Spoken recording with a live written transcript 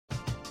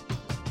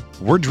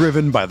We're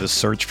driven by the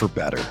search for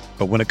better.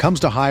 But when it comes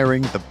to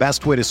hiring, the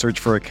best way to search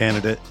for a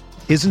candidate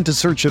isn't to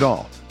search at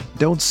all.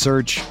 Don't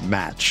search,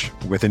 match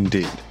with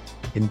Indeed.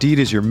 Indeed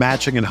is your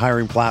matching and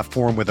hiring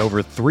platform with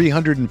over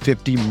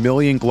 350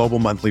 million global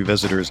monthly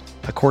visitors,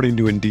 according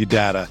to Indeed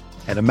data,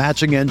 and a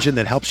matching engine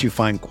that helps you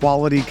find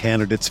quality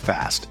candidates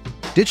fast.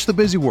 Ditch the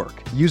busy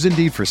work. Use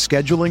Indeed for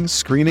scheduling,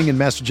 screening, and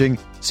messaging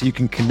so you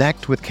can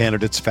connect with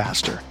candidates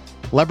faster.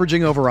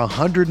 Leveraging over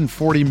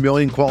 140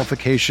 million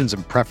qualifications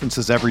and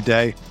preferences every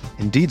day,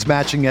 Indeed's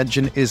matching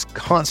engine is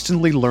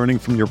constantly learning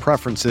from your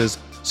preferences,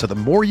 so the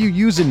more you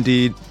use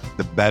Indeed,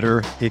 the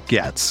better it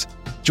gets.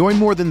 Join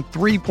more than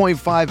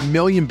 3.5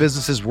 million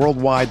businesses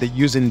worldwide that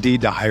use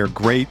Indeed to hire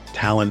great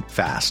talent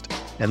fast.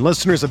 And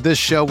listeners of this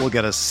show will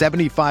get a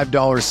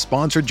 $75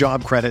 sponsored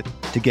job credit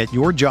to get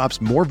your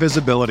jobs more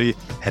visibility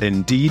at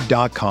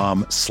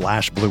Indeed.com/Blue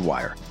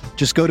Wire.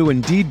 Just go to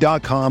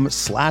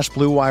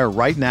Indeed.com/Blue Wire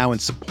right now and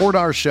support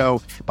our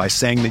show by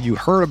saying that you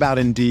heard about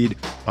Indeed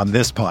on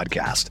this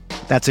podcast.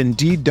 That's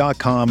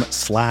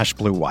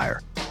Indeed.com/Blue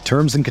Wire.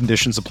 Terms and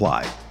conditions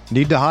apply.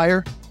 Need to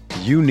hire?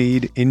 You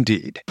need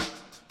Indeed.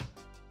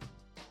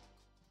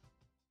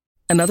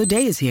 Another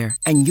day is here,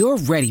 and you're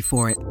ready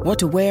for it. What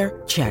to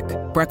wear? Check.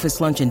 Breakfast,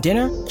 lunch, and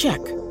dinner?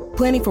 Check.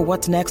 Planning for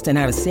what's next and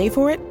how to save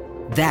for it?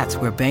 That's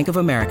where Bank of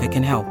America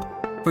can help.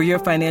 For your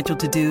financial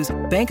to-dos,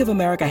 Bank of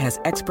America has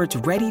experts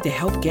ready to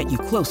help get you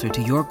closer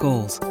to your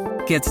goals.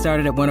 Get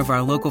started at one of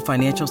our local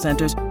financial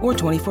centers or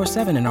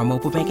 24/7 in our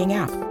mobile banking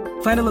app.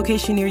 Find a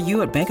location near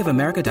you at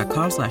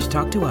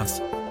bankofamerica.com/talktous.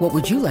 What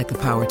would you like the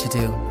power to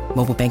do?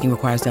 Mobile banking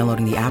requires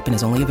downloading the app and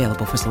is only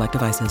available for select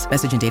devices.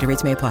 Message and data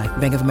rates may apply.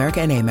 Bank of America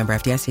N.A., member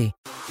FDIC.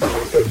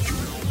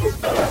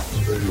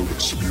 Mayo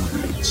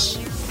Experience.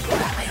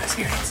 Mayo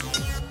Experience.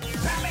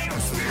 Mayo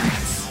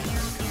Experience.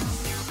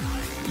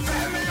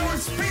 Mayo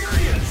Experience.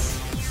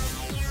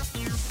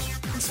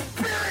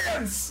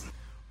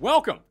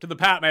 Welcome to the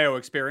Pat Mayo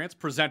Experience,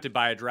 presented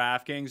by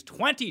DraftKings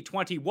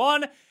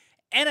 2021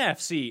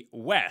 NFC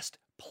West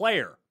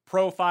player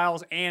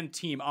profiles and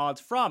team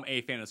odds from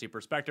a fantasy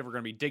perspective. We're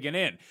going to be digging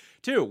in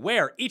to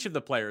where each of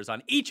the players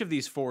on each of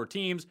these four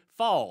teams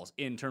falls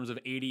in terms of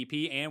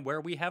ADP and where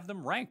we have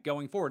them ranked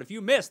going forward. If you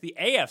missed the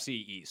AFC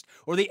East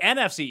or the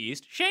NFC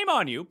East, shame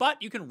on you,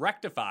 but you can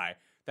rectify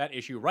that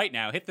issue right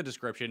now. Hit the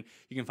description.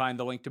 You can find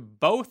the link to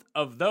both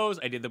of those.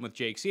 I did them with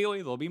Jake Seeley.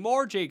 There'll be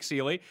more Jake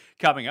Seeley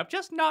coming up,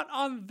 just not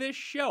on this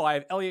show. I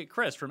have Elliot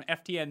Chris from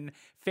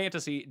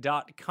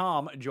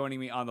FTNFantasy.com joining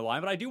me on the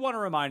line, but I do want to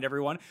remind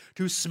everyone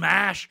to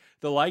smash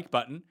the like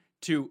button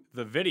to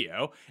the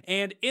video.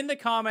 And in the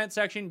comment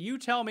section, you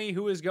tell me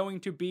who is going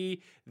to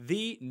be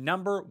the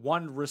number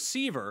one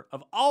receiver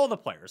of all of the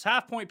players,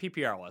 half point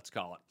PPR, let's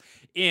call it,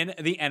 in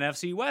the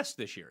NFC West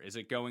this year. Is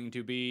it going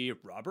to be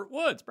Robert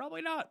Woods?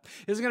 Probably not.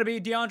 Is it going to be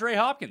DeAndre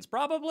Hopkins?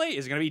 Probably.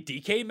 Is it going to be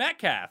DK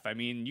Metcalf? I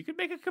mean, you could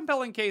make a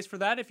compelling case for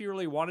that if you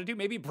really wanted to.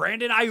 Maybe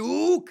Brandon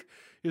Ayuk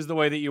is the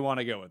way that you want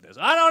to go with this.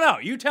 I don't know.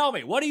 You tell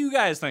me. What are you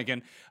guys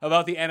thinking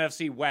about the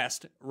NFC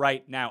West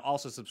right now?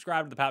 Also,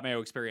 subscribe to the Pat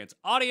Mayo Experience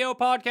audio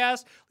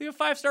podcast. Leave a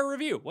 5-star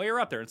review while you're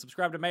up there, and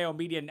subscribe to Mayo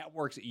Media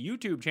Network's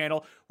YouTube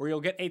channel, where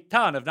you'll get a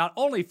ton of not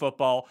only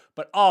football,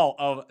 but all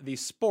of the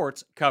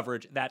sports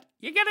coverage that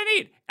you're going to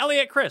need.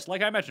 Elliot Chris,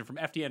 like I mentioned, from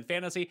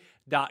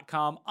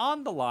FTNFantasy.com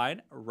on the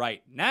line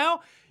right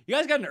now. You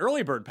guys got an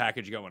early bird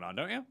package going on,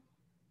 don't you?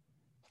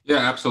 Yeah,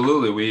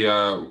 absolutely.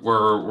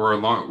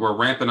 We're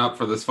ramping up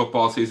for this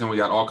football season. We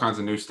got all kinds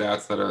of new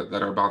stats that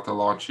are about to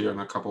launch here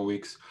in a couple of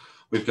weeks.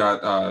 We've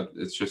got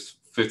it's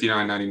just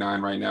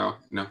 $59.99 right now.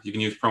 You know, you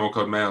can use promo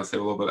code Mayo, save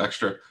a little bit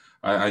extra.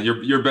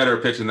 You're better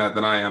at pitching that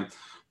than I am,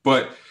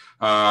 but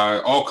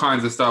all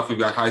kinds of stuff. We've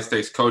got high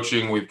stakes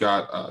coaching. We've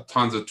got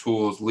tons of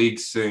tools, league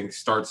sync,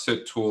 start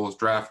sit tools,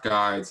 draft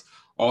guides,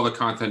 all the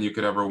content you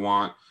could ever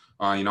want.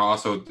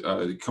 Also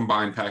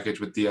combined package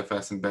with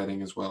DFS and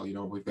betting as well. You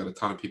know, we've got a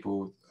ton of people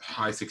with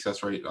high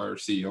success rate. Our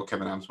CEO,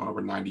 Kevin Adams, went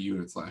over 90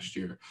 units last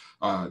year,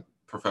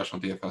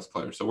 professional DFS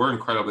players. So we're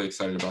incredibly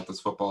excited about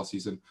this football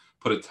season,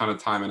 put a ton of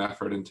time and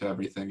effort into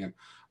everything, and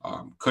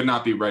could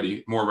not be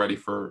more ready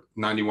for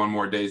 91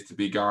 more days to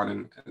be gone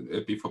and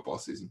it be football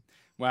season.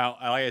 Well,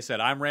 like I said,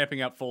 I'm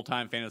ramping up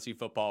full-time fantasy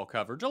football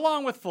coverage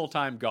along with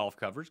full-time golf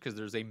coverage because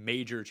there's a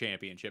major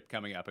championship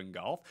coming up in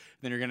golf.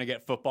 Then you're going to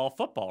get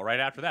football right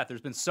after that. There's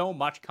been so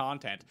much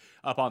content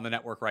up on the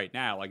network right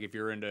now. Like if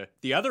you're into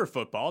the other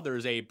football,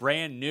 there's a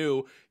brand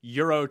new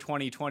Euro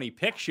 2020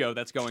 pick show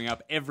that's going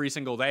up every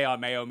single day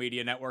on Mayo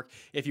Media Network.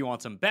 If you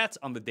want some bets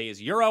on the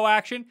day's Euro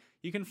action,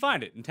 you can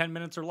find it in 10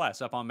 minutes or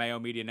less up on Mayo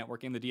Media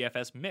Network in the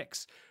DFS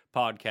Mix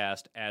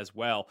podcast as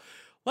well.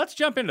 Let's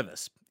jump into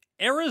this.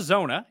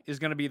 Arizona is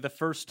going to be the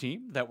first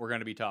team that we're going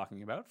to be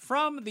talking about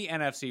from the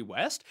NFC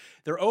West.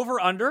 Their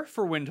over-under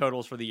for win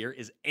totals for the year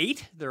is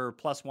 8. They're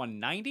plus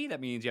 190. That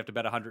means you have to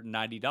bet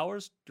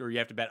 $190, or you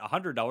have to bet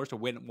 $100 to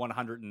win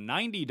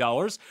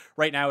 $190.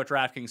 Right now at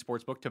DraftKings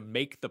Sportsbook to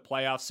make the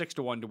playoffs,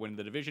 6-1 to win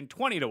the division,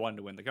 20-1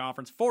 to win the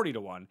conference,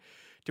 40-1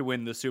 to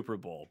win the Super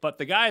Bowl. But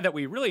the guy that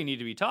we really need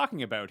to be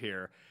talking about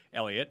here,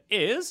 Elliot,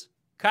 is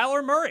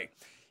Kyler Murray.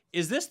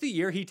 Is this the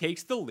year he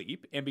takes the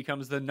leap and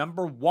becomes the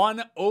number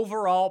 1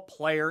 overall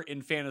player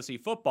in fantasy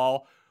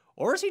football?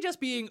 Or is he just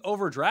being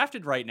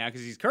overdrafted right now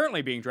because he's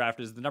currently being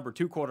drafted as the number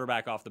 2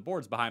 quarterback off the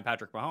boards behind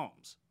Patrick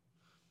Mahomes?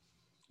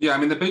 Yeah, I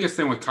mean, the biggest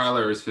thing with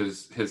Kyler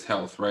is his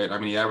health, right? I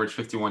mean, he averaged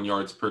 51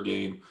 yards per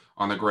game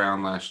on the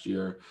ground last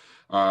year.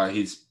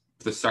 He's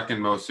the second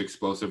most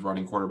explosive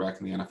running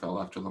quarterback in the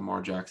NFL after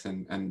Lamar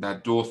Jackson. And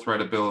that dual threat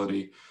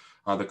ability,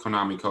 the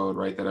Konami code,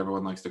 right, that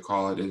everyone likes to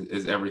call it,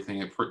 is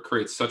everything. It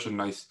creates such a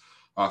nice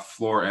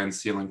floor and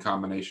ceiling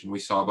combination. We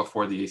saw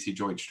before the AC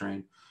joint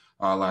strain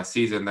last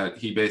season that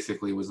he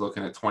basically was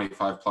looking at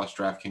 25 plus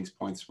DraftKings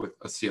points with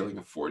a ceiling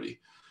of 40.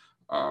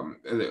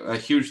 A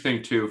huge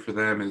thing too for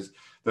them is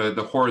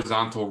the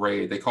horizontal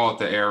raid. They call it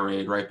the air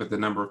raid, right? But the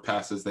number of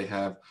passes they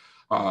have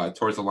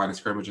towards the line of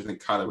scrimmage, I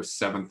think Kyler was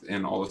 7th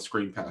in all the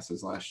screen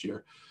passes last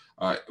year.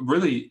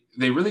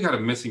 They really got a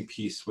missing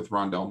piece with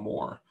Rondell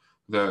Moore,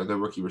 the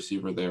rookie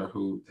receiver there,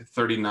 who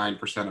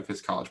 39% of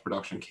his college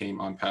production came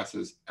on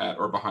passes at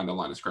or behind the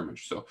line of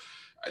scrimmage. So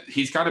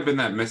he's kind of been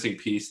that missing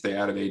piece. They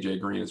added AJ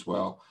Green as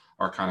well,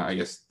 or kind of, I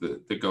guess,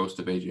 the ghost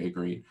of AJ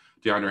Green,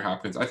 DeAndre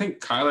Hopkins. I think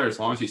Kyler, as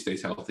long as he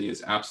stays healthy,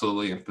 is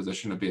absolutely in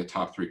position to be a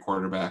top 3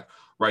 quarterback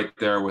right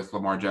there with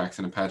Lamar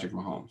Jackson and Patrick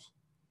Mahomes.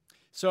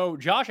 So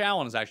Josh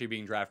Allen is actually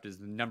being drafted as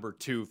the number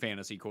 2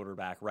 fantasy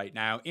quarterback right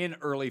now in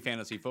early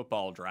fantasy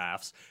football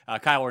drafts.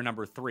 Kyler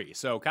number 3.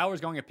 So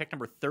Kyler's going at pick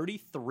number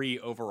 33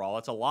 overall.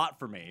 That's a lot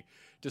for me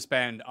to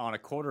spend on a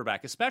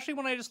quarterback, especially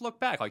when I just look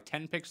back, like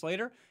 10 picks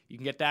later, you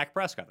can get Dak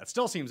Prescott. That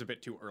still seems a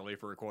bit too early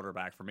for a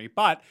quarterback for me.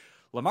 But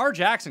Lamar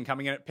Jackson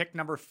coming in at pick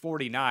number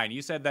 49.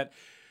 You said that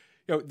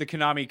the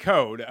Konami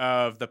code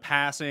of the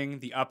passing,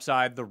 the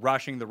upside, the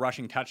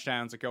rushing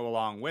touchdowns that go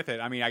along with it.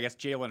 I mean, I guess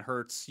Jalen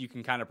Hurts, you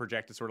can kind of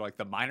project as sort of like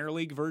the minor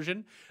league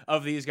version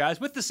of these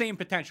guys with the same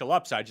potential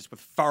upside, just with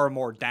far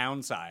more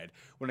downside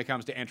when it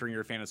comes to entering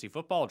your fantasy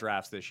football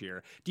drafts this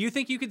year. Do you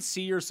think you could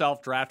see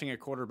yourself drafting a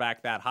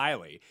quarterback that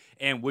highly?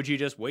 And would you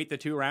just wait the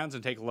 2 rounds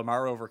and take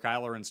Lamar over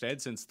Kyler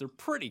instead, since they're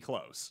pretty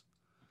close?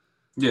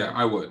 Yeah,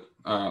 I would.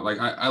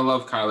 I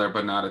love Kyler,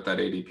 but not at that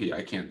ADP.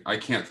 I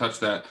can't touch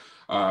that.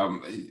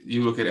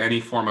 You look at any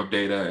form of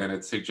data and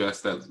it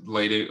suggests that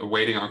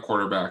waiting on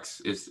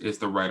quarterbacks is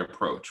the right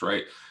approach,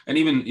 right? And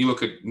even you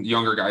look at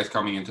younger guys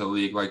coming into the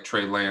league like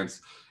Trey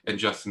Lance and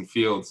Justin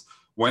Fields,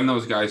 when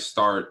those guys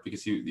start,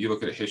 because you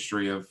look at a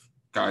history of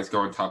guys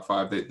going top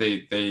 5,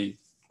 they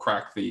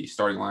crack the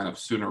starting lineup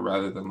sooner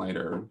rather than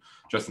later. And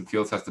Justin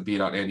Fields has to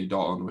beat out Andy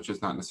Dalton, which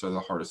is not necessarily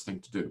the hardest thing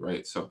to do,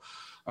 right? So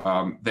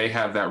they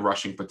have that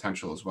rushing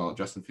potential as well.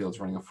 Justin Fields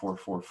running a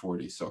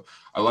 4.40. So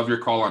I love your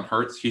call on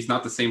Hurts. He's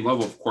not the same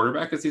level of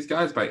quarterback as these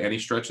guys by any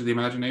stretch of the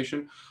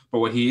imagination, but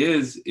what he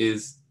is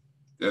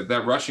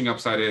that rushing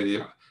upside.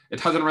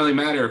 It doesn't really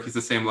matter if he's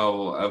the same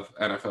level of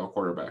NFL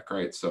quarterback,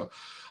 right? So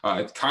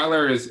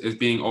Kyler is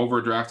being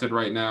overdrafted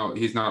right now.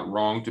 He's not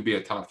wrong to be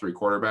a top 3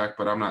 quarterback,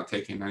 but I'm not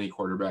taking any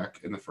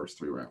quarterback in the first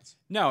 3 rounds.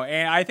 No,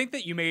 and I think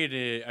that you made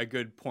a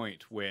good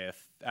point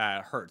with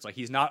Hurts. Like,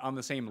 he's not on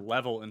the same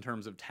level in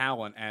terms of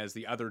talent as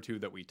the other 2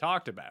 that we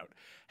talked about.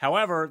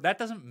 However, that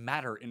doesn't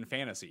matter in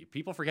fantasy.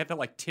 People forget that,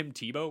 like, Tim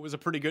Tebow was a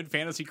pretty good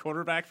fantasy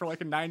quarterback for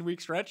like a 9-week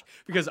stretch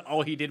because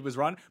all he did was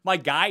run. My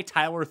guy,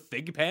 Tyler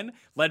Thigpen,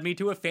 led me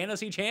to a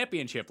fantasy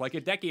championship like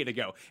a decade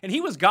ago, and he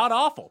was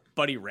god-awful,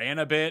 but he ran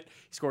a bit.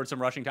 He scored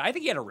some rushing. I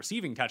think he had a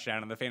receiving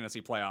touchdown in the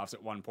fantasy playoffs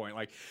at one point.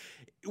 Like,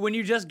 when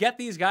you just get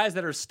these guys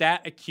that are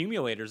stat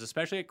accumulators,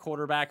 especially at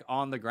quarterback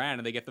on the ground,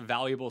 and they get the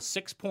valuable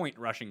 6-point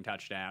rushing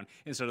touchdown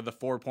instead of the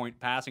 4-point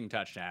passing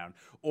touchdown,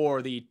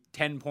 or the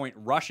 10-point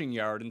rushing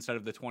yard instead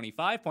of the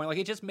 25-point, like,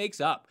 it just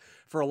makes up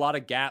for a lot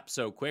of gaps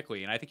so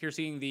quickly. And I think you're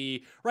seeing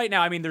right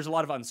now, I mean, there's a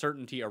lot of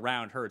uncertainty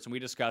around Hurts, and we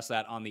discussed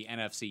that on the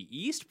NFC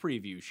East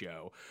preview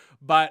show,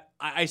 but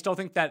I still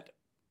think that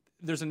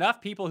there's enough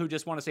people who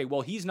just want to say,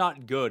 well, he's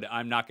not good,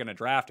 I'm not going to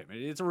draft him.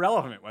 It's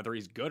irrelevant whether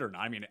he's good or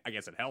not. I mean, I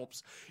guess it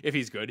helps if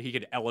he's good. He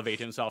could elevate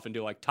himself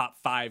into like top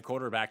 5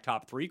 quarterback,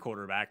 top 3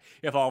 quarterback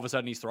if all of a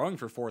sudden he's throwing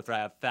for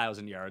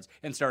 4,000 yards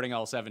and starting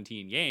all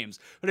 17 games.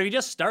 But if he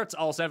just starts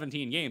all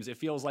 17 games, it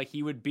feels like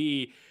he would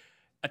be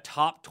a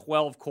top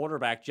 12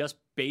 quarterback just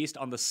based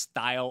on the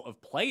style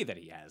of play that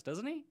he has,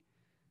 doesn't he?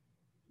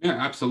 Yeah,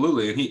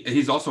 absolutely. And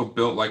he's also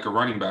built like a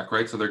running back,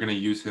 right? So they're going to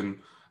use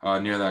him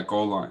near that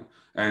goal line.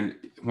 And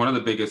one of the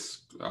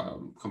biggest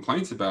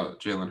complaints about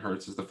Jalen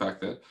Hurts is the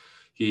fact that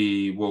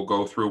he will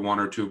go through 1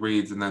 or 2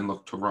 reads and then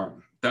look to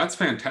run. That's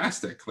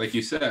fantastic, like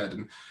you said.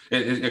 And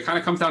it kind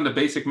of comes down to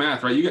basic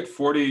math, right? You get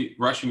 40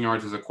 rushing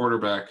yards as a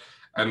quarterback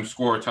and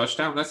score a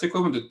touchdown. That's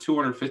equivalent to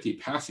 250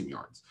 passing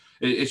yards.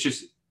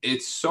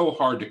 It's so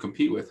hard to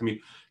compete with. I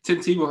mean, Tim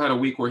Tebow had a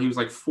week where he was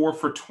like 4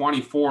 for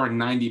 24 and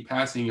 90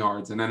 passing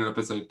yards and ended up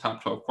as a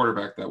top 12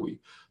 quarterback that week.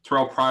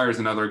 Terrell Pryor is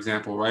another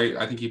example, right?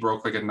 I think he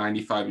broke like a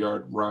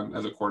 95-yard run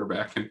as a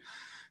quarterback, and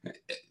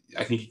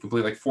I think he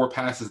completed like 4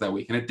 passes that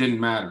week, and it didn't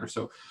matter.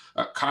 So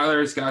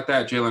Kyler's got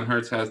that. Jalen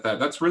Hurts has that.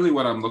 That's really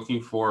what I'm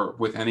looking for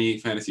with any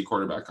fantasy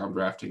quarterback I'm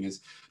drafting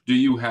is, do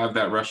you have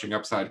that rushing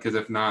upside? Because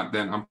if not,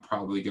 then I'm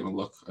probably going to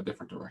look a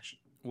different direction.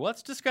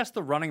 Let's discuss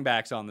the running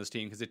backs on this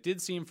team, because it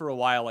did seem for a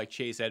while like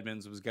Chase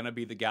Edmonds was going to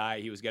be the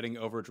guy. He was getting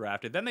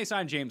overdrafted. Then they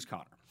signed James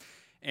Conner.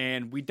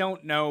 And we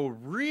don't know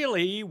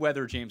really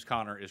whether James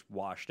Conner is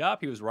washed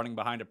up. He was running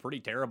behind a pretty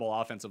terrible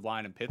offensive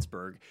line in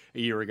Pittsburgh a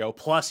year ago.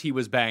 Plus, he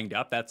was banged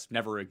up. That's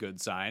never a good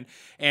sign.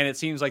 And it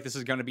seems like this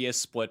is going to be a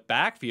split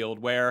backfield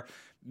where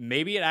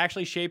maybe it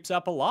actually shapes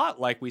up a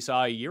lot like we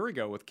saw a year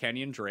ago with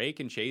Kenyon Drake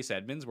and Chase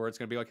Edmonds, where it's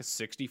going to be like a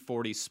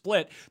 60-40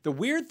 split. The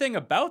weird thing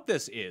about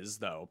this is,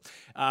 though,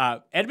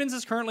 Edmonds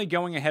is currently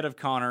going ahead of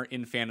Conner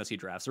in fantasy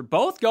drafts. They're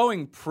both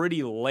going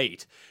pretty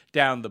late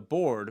down the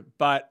board,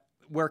 but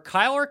where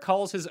Kyler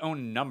calls his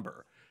own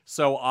number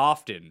so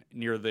often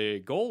near the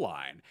goal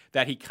line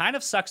that he kind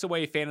of sucks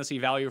away fantasy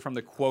value from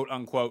the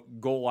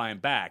quote-unquote goal line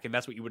back, and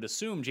that's what you would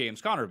assume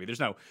James Conner would be. There's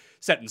no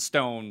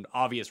set-in-stone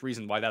obvious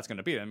reason why that's going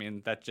to be. I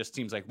mean, that just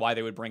seems like why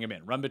they would bring him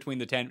in. Run between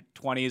the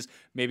 20s,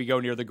 maybe go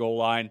near the goal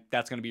line.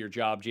 That's going to be your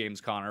job, James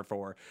Conner,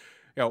 for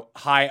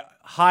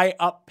high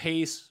up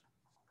pace,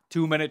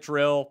 2-minute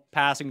drill,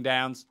 passing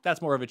downs.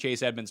 That's more of a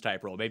Chase Edmonds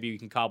type role. Maybe you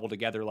can cobble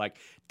together like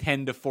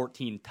 10 to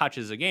 14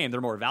 touches a game. They're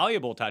more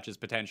valuable touches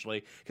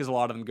potentially because a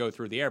lot of them go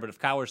through the air. But if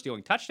Kyler's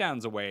stealing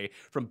touchdowns away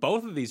from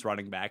both of these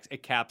running backs,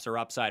 it caps our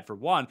upside for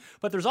one.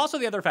 But there's also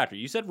the other factor.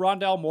 You said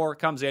Rondale Moore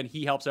comes in.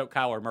 He helps out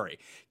Kyler Murray.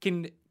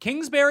 Can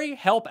Kingsbury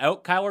help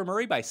out Kyler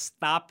Murray by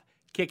stop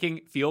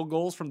kicking field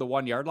goals from the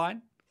 1-yard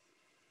line?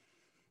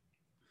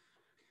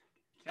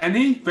 Can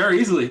he? Very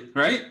easily,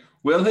 right?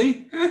 Will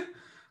he?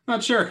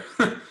 Not sure.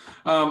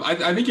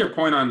 I think your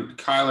point on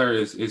Kyler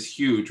is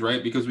huge,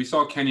 right? Because we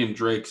saw Kenyon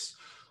Drake's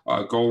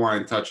goal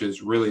line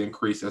touches really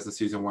increase as the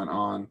season went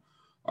on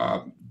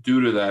due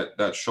to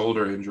that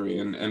shoulder injury.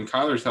 And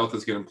Kyler's health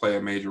is going to play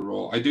a major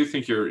role. I do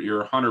think you're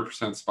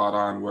 100% spot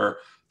on where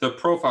the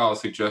profile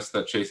suggests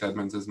that Chase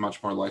Edmonds is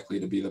much more likely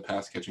to be the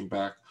pass-catching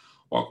back,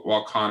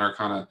 while Conner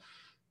kind of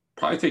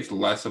probably takes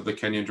less of the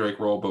Kenyon Drake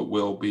role, but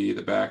will be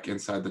the back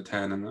inside the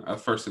 10 and a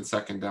first and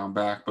second down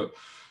back. But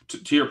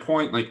to your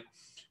point, like,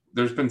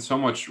 there's been so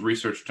much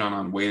research done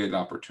on weighted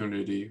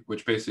opportunity,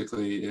 which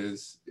basically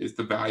is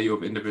the value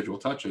of individual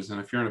touches. And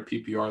if you're in a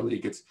PPR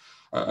league, it's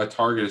a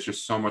target is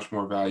just so much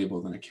more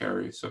valuable than a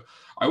carry. So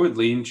I would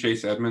lean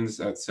Chase Edmonds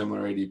at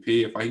similar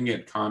ADP. If I can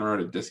get Conner at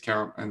a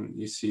discount, and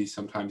you see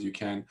sometimes you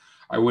can,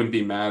 I wouldn't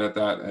be mad at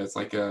that as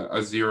like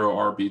a zero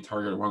RB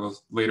target, one of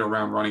those later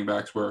round running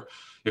backs where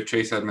if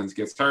Chase Edmonds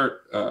gets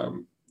hurt,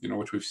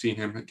 which we've seen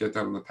him get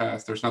done in the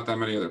past, there's not that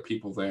many other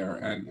people there,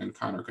 and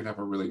Conner could have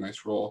a really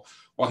nice role,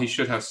 while he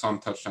should have some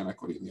touchdown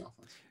equity in the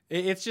offense.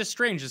 It's just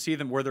strange to see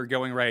them where they're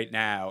going right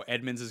now.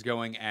 Edmonds is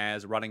going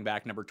as running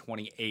back number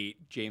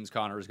 28. James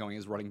Conner is going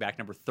as running back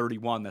number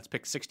 31. That's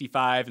pick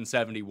 65 and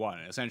 71.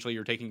 And essentially,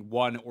 you're taking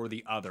one or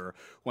the other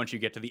once you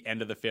get to the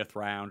end of the 5th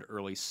round,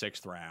 early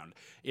 6th round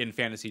in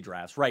fantasy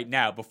drafts right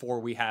now before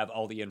we have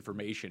all the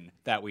information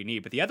that we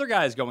need. But the other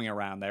guys going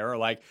around there are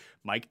like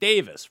Mike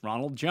Davis,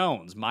 Ronald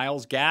Jones,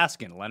 Myles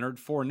Gaskin, Leonard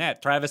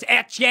Fournette, Travis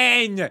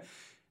Etienne,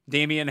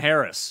 Damian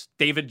Harris,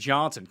 David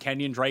Johnson,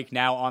 Kenyon Drake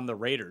now on the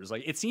Raiders.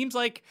 Like, it seems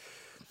like,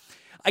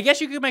 I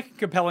guess you could make a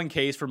compelling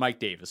case for Mike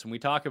Davis. When we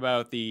talk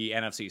about the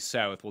NFC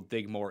South, we'll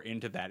dig more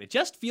into that. It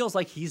just feels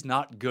like he's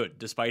not good,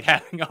 despite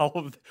having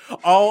all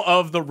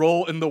of the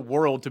role in the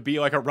world to be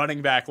like a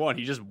running back one.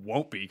 He just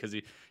won't be because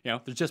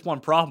there's just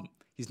one problem.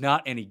 He's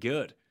not any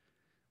good.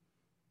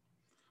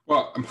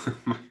 Well,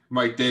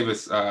 Mike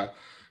Davis,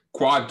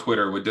 quad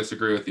Twitter would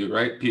disagree with you,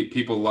 right?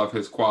 People love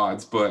his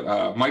quads,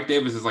 but Mike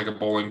Davis is like a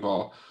bowling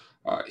ball.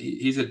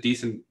 He's a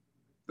decent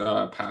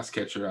pass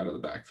catcher out of the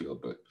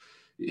backfield, but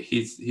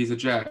he's a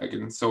jag,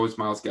 and so is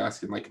Myles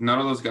Gaskin. Like, none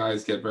of those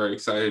guys get very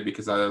excited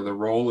because either the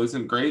role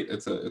isn't great,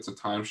 it's a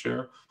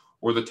timeshare,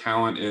 or the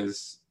talent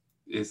is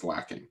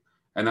lacking,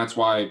 and that's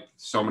why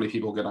so many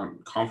people get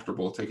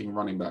uncomfortable taking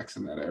running backs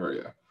in that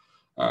area.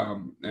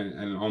 And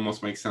it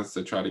almost makes sense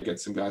to try to get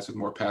some guys with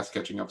more pass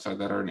catching upside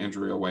that are an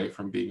injury away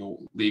from being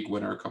a league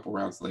winner a couple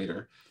rounds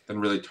later than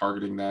really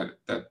targeting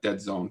that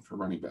dead zone for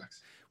running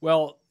backs.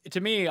 Well,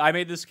 to me, I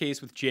made this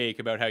case with Jake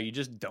about how you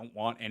just don't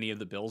want any of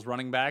the Bills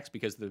running backs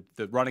because the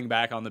running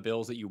back on the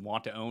Bills that you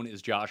want to own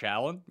is Josh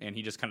Allen, and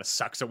he just kind of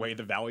sucks away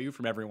the value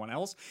from everyone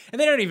else.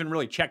 And they don't even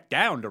really check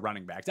down to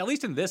running backs. At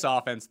least in this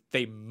offense,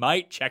 they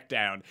might check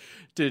down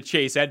to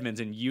Chase Edmonds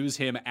and use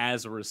him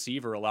as a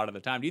receiver a lot of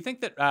the time. Do you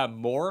think that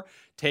Moore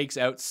takes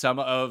out some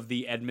of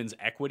the Edmonds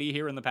equity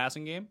here in the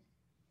passing game?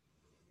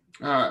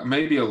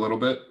 Maybe a little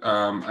bit.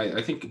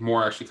 I think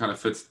Moore actually kind of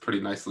fits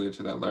pretty nicely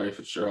into that Larry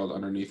Fitzgerald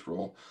underneath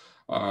role.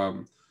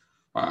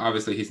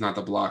 Obviously, he's not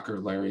the blocker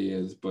Larry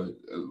is, but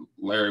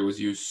Larry was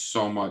used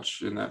so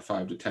much in that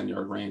 5 to 10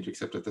 yard range,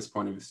 except at this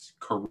point of his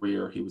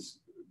career, he was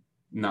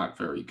not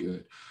very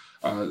good.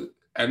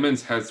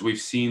 Edmonds we've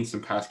seen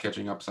some pass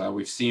catching upside.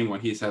 We've seen when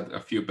he's had a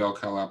few bell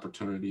cow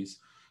opportunities,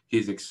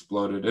 he's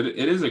exploded.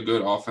 It is a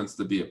good offense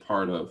to be a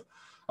part of.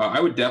 I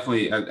would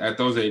definitely, at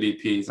those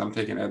ADPs, I'm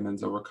taking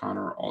Edmonds over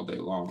Conner all day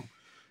long.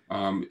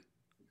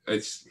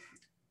 It's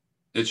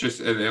just,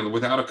 and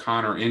without a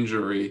Conner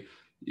injury,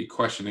 you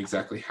question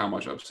exactly how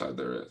much upside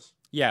there is.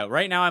 Yeah,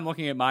 right now I'm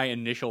looking at my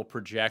initial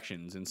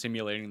projections and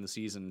simulating the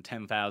season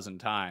 10,000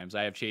 times.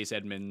 I have Chase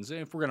Edmonds,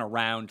 if we're going to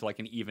round to like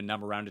an even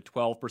number, around a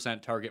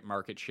 12% target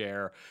market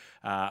share,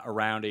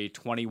 around a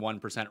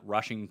 21%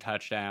 rushing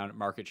touchdown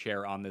market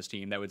share on this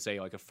team. That would say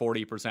like a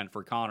 40%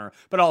 for Connor,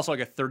 but also like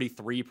a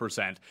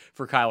 33%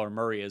 for Kyler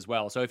Murray as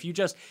well. So if you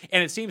just,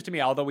 and it seems to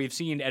me, although we've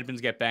seen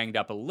Edmonds get banged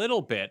up a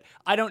little bit,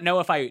 I don't know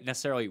if I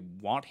necessarily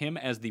want him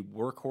as the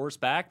workhorse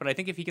back, but I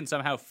think if he can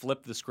somehow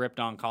flip the script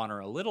on Connor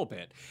a little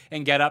bit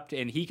and get up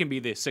to, and he can be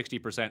the 60%,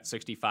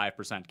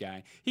 65%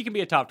 guy. He can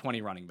be a top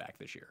 20 running back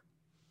this year.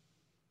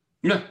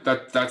 Yeah,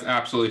 that's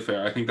absolutely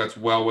fair. I think that's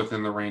well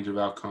within the range of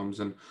outcomes.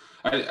 And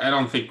I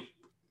don't think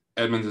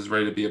Edmonds is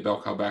ready to be a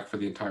bell cow back for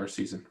the entire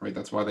season, right?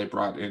 That's why they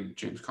brought in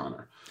James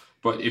Conner.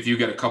 But if you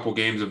get a couple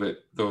games of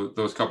it,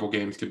 those couple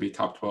games could be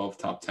top 12,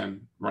 top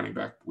 10 running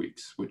back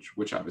weeks,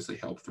 which obviously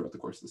help throughout the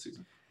course of the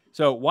season.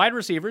 So wide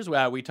receivers,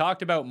 we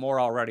talked about more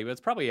already, but it's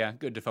probably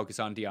good to focus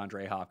on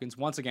DeAndre Hopkins.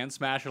 Once again,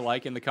 smash a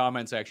like in the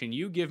comment section.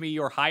 You give me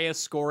your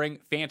highest scoring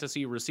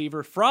fantasy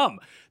receiver from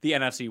the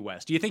NFC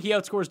West. Do you think he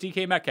outscores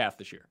DK Metcalf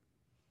this year?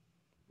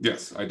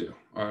 Yes, I do.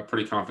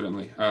 Pretty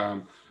confidently.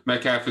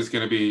 Metcalf is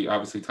going to be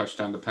obviously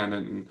touchdown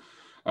dependent,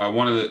 and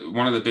one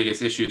of the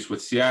biggest issues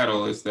with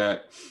Seattle is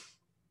that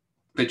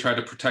they tried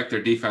to protect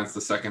their defense the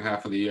second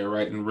half of the year,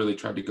 right, and really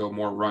tried to go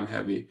more run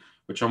heavy,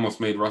 which almost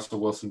made Russell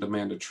Wilson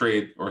demand a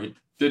trade, or he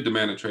did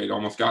demand a trade,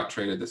 almost got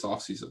traded this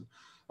offseason.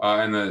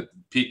 And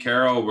Pete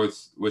Carroll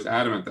was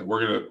adamant that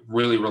we're going to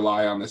really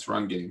rely on this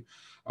run game.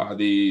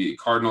 The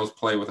Cardinals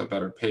play with a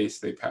better pace.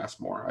 They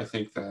pass more. I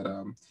think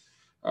that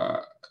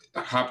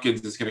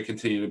Hopkins is going to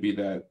continue to be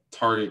that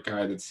target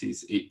guy that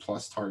sees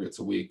 8+ targets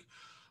a week.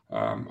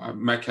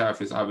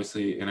 Metcalf is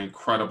obviously an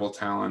incredible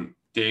talent,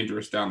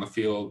 dangerous down the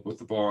field with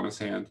the ball in his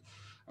hand.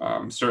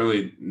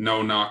 Certainly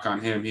no knock on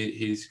him.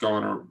 He's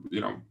going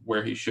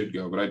where he should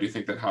go, but I do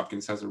think that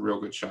Hopkins has a real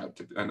good shot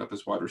to end up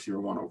as wide receiver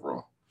 1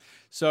 overall.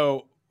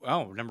 So,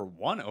 number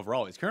 1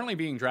 overall. He's currently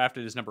being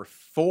drafted as number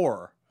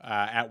 4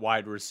 at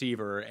wide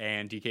receiver,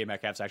 and DK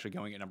Metcalf's actually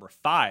going at number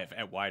 5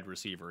 at wide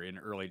receiver in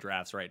early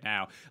drafts right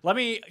now. Let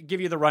me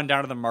give you the rundown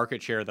of the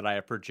market share that I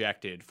have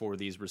projected for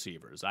these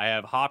receivers. I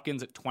have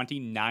Hopkins at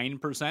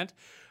 29%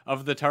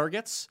 of the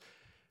targets,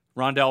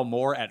 Rondale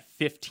Moore at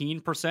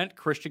 15%,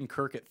 Christian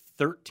Kirk at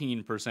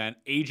 13%,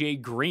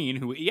 AJ Green,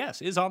 who,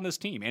 yes, is on this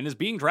team and is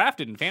being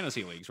drafted in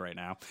fantasy leagues right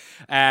now,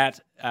 at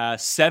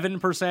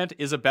 7%,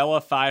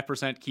 Isabella 5%,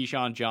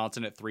 Keyshawn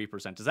Johnson at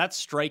 3%. Does that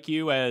strike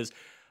you as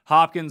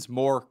Hopkins,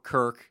 Moore,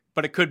 Kirk?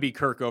 But it could be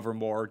Kirk over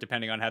Moore,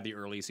 depending on how the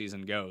early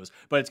season goes.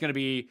 But it's going to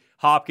be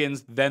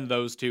Hopkins, then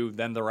those two,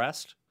 then the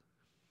rest?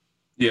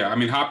 Yeah, I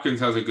mean, Hopkins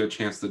has a good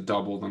chance to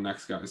double the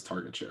next guy's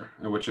target share,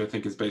 which I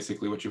think is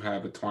basically what you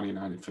have at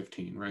 29 and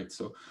 15, right?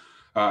 So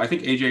I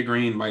think AJ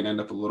Green might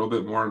end up a little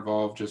bit more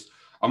involved.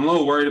 I'm a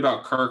little worried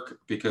about Kirk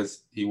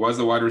because he was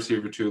the wide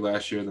receiver 2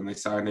 last year. Then they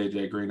signed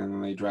AJ Green and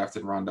then they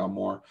drafted Rondale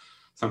Moore.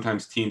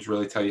 Sometimes teams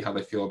really tell you how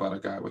they feel about a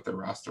guy with their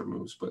roster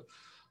moves, but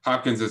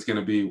Hopkins is going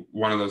to be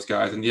one of those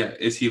guys. And yeah,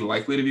 is he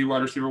likely to be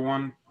wide receiver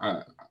 1?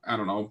 I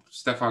don't know.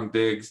 Stephon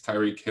Diggs,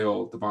 Tyreek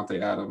Hill,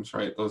 Devontae Adams,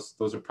 right? Those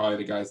are probably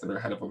the guys that are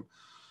ahead of him.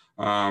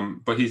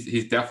 But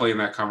he's definitely in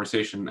that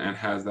conversation and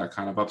has that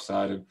kind of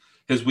upside. And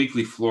his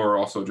weekly floor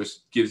also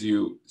just gives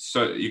you,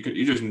 so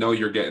you just know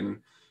you're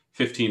getting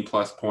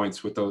 15+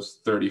 points with those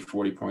 30,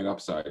 40 point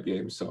upside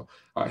games. So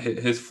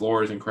his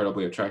floor is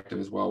incredibly attractive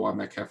as well, while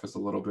Metcalf is a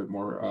little bit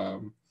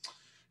more,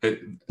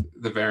 the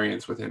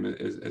variance with him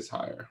is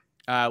higher.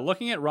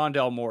 Looking at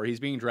Rondale Moore, he's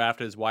being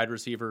drafted as wide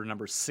receiver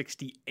number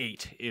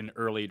 68 in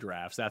early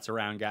drafts. That's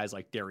around guys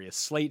like Darius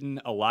Slayton,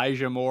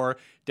 Elijah Moore,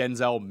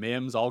 Denzel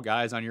Mims, all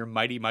guys on your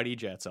mighty, mighty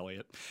Jets,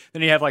 Elliot.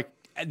 Then you have like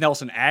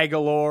Nelson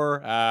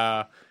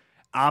Aguilar,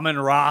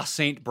 Amon-Ra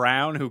St.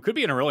 Brown, who could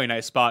be in a really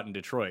nice spot in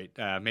Detroit.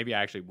 Maybe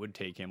I actually would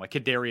take him. Like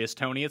Kadarius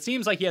Toney. It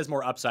seems like he has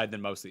more upside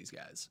than most of these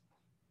guys.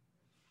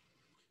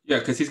 Yeah,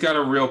 because he's got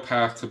a real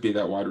path to be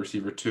that wide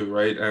receiver too,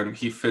 right? And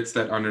he fits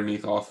that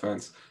underneath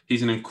offense.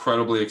 He's an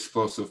incredibly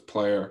explosive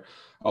player.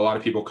 A lot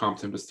of people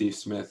comped him to Steve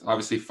Smith.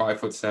 Obviously,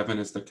 5'7"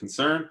 is the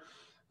concern,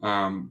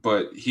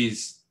 but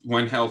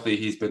when healthy,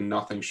 he's been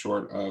nothing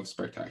short of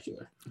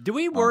spectacular. Do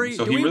we worry?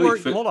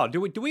 Hold on. Do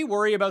we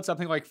worry about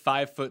something like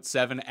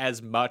 5'7"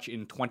 as much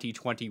in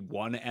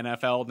 2021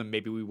 NFL than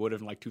maybe we would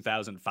have in like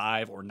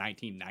 2005 or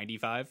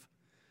 1995?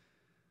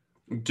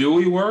 Do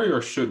we worry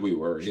or should we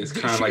worry? It's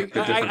kind of like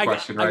the different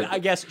question, right? I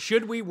guess,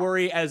 should we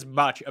worry as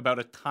much about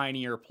a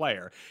tinier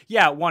player?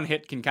 Yeah, one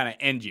hit can kind of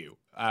end you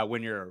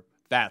when you're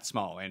that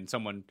small, and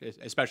someone,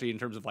 especially in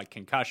terms of like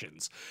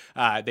concussions,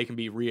 they can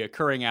be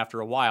reoccurring after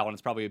a while, and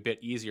it's probably a bit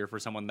easier for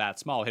someone that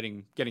small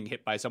getting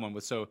hit by someone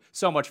with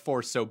so much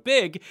force so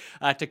big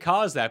to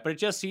cause that. But it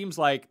just seems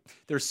like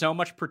there's so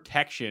much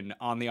protection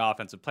on the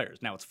offensive players.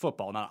 Now it's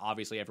football, not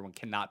obviously everyone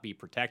cannot be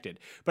protected,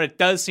 but it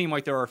does seem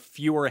like there are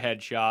fewer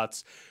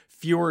headshots,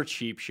 fewer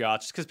cheap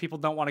shots, just because people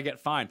don't want to get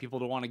fined. People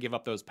don't want to give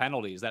up those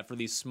penalties. That for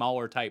these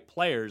smaller type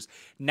players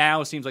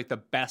now seems like the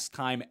best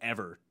time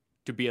ever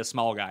to be a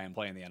small guy and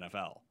play in the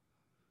NFL.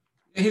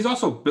 He's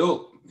also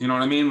built, you know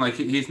what I mean? Like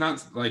he's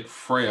not like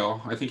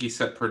frail. I think he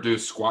set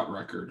Purdue's squat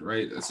record,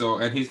 right? So,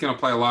 and he's going to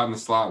play a lot in the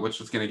slot, which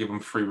is going to give him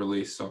free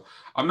release. So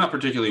I'm not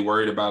particularly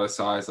worried about his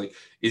size. Like,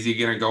 is he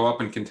going to go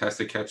up in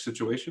contested catch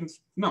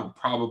situations? No,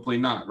 probably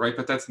not, right?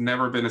 But that's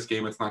never been his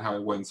game. It's not how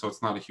he wins. So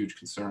it's not a huge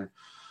concern.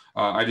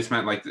 I just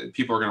meant like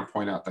people are going to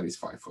point out that he's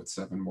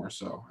 5'7" more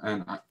so.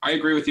 And I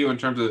agree with you in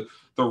terms of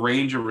the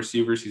range of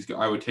receivers.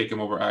 I would take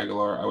him over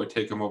Aguilar. I would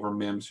take him over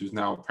Mims, who's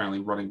now apparently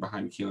running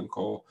behind Keelan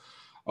Cole.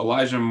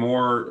 Elijah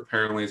Moore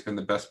apparently has been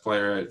the best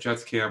player at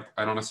Jets camp.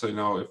 I don't necessarily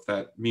know if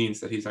that means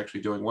that he's actually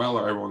doing well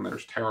or everyone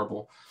there's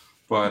terrible.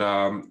 But,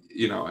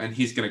 and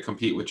he's going to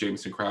compete with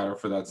Jamison Crowder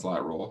for that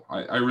slot role.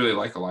 I really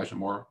like Elijah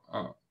Moore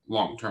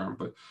long term.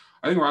 But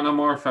I think Rondale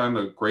Moore found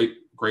a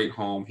great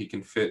home. He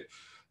can fit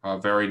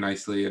very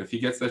nicely. And if he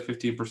gets that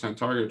 15%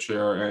 target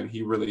share and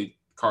he really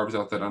carves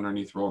out that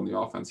underneath role in the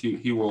offense,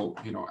 he will,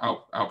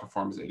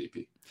 outperform his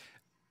ADP.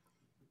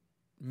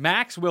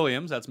 Max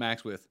Williams, that's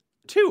Max with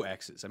 2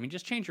 X's. I mean,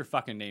 just change your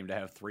fucking name to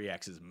have 3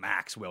 X's.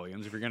 Max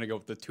Williams, if you're going to go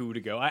with the 2 to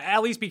go.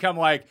 At least become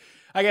like,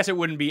 I guess it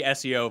wouldn't be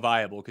SEO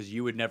viable because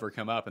you would never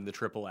come up in the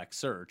XXX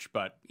search.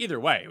 But either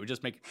way,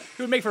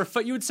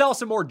 you would sell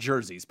some more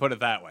jerseys, put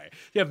it that way.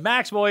 You have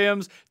Max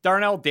Williams,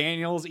 Darnell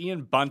Daniels,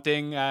 Ian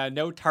Bunting,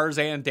 no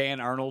Tarzan Dan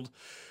Arnold.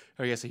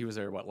 I guess he was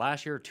there,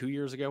 last year or 2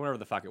 years ago, whatever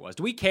the fuck it was.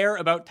 Do we care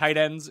about tight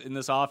ends in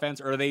this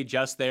offense, or are they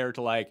just there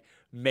to, like,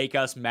 make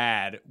us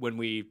mad when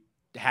we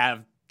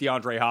have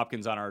DeAndre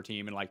Hopkins on our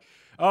team and like,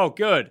 oh,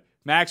 good,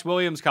 Max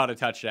Williams caught a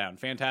touchdown.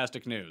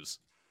 Fantastic news.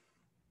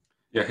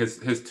 Yeah,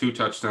 his 2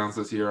 touchdowns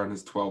this year on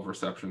his 12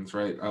 receptions,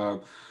 right?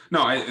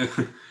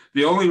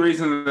 The only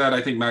reason that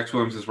I think Max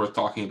Williams is worth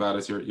talking about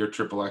is your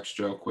XXX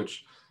joke,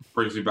 which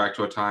brings me back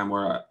to a time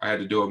where I had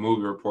to do a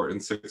movie report in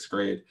 6th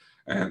grade,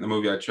 and the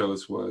movie I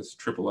chose was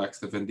XXX,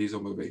 the Vin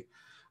Diesel movie.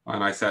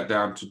 And I sat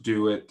down to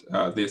do it,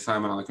 the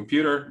assignment on the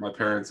computer, my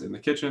parents in the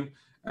kitchen,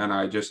 and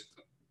I just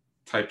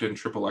typed in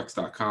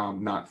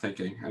XXX.com, not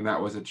thinking, and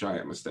that was a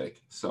giant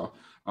mistake. So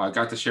I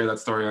got to share that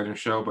story on your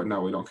show, but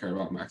no, we don't care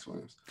about Max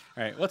Williams.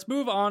 All right, let's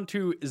move on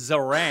to the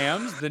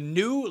Rams, the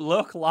new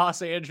look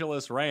Los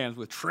Angeles Rams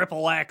with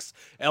XXX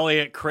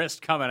Elliott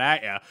Christ coming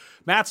at you.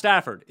 Matt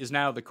Stafford is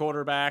now the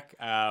quarterback.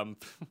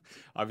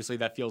 Obviously,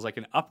 that feels like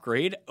an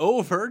upgrade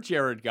over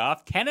Jared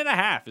Goff.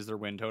 10.5 is their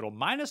win total,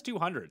 minus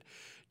 200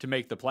 to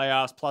make the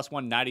playoffs, plus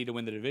 190 to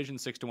win the division,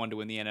 6-1 to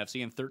win the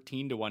NFC, and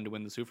 13-1 to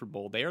win the Super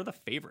Bowl. They are the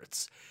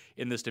favorites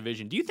in this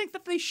division. Do you think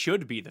that they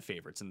should be the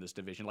favorites in this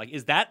division? Like,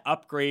 is that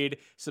upgrade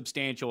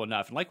substantial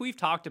enough? And like we've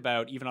talked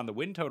about, even on the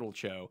win total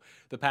show,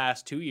 the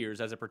past 2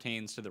 years as it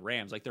pertains to the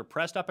Rams, like they're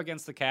pressed up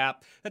against the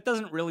cap. That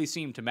doesn't really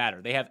seem to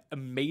matter. They have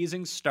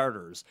amazing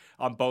starters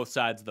on both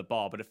sides of the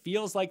ball, but it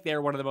feels like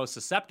they're one of the most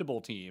susceptible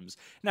teams.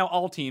 Now,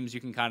 all teams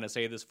you can kind of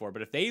say this for,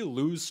 but if they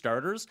lose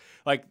starters,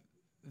 like,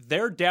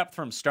 their depth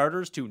from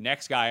starters to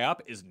next guy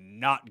up is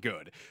not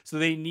good. So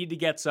they need to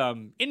get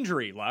some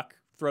injury luck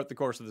throughout the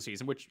course of the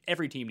season, which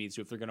every team needs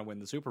to if they're going to win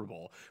the Super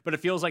Bowl. But it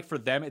feels like for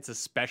them, it's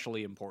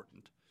especially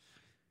important.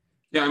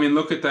 Yeah, I mean,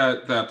 look at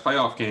that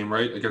playoff game,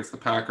 right, against the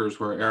Packers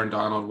where Aaron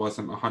Donald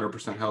wasn't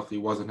 100% healthy,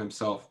 wasn't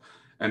himself.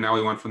 And now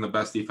he went from the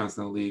best defense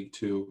in the league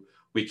to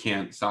we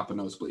can't stop a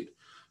nosebleed.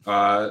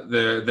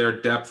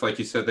 Their depth, like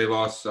you said, they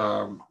lost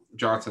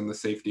Johnson, the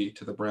safety,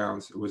 to the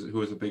Browns, who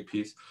was a big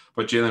piece.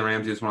 But Jalen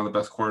Ramsey is one of the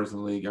best corners in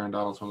the league. Aaron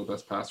Donald's one of the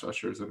best pass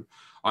rushers. And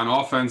on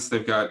offense,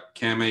 they've got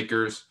Cam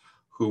Akers,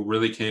 who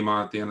really came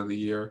on at the end of the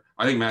year.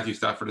 I think Matthew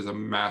Stafford is a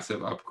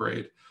massive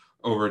upgrade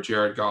over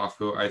Jared Goff,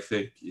 who I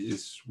think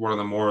is one of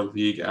the more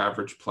league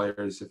average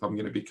players, if I'm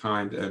going to be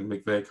kind, and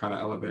McVay kind of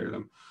elevated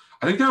him.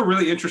 I think they're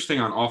really interesting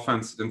on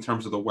offense in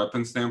terms of the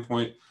weapon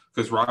standpoint,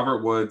 because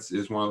Robert Woods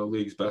is one of the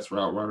league's best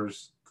route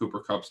runners.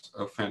 Cooper Kupp's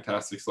a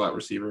fantastic slot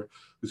receiver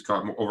who's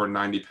caught over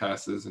 90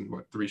 passes in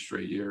 3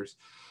 straight years.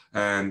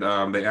 And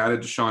they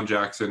added Deshaun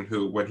Jackson,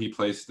 who, when he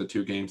plays the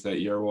 2 games that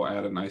year, will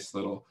add a nice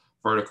little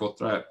vertical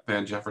threat.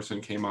 Van Jefferson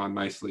came on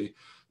nicely.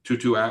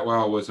 Tutu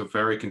Atwell was a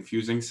very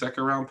confusing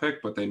 2nd-round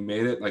pick, but they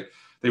made it. Like,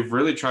 they've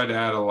really tried to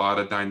add a lot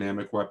of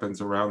dynamic weapons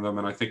around them,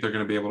 and I think they're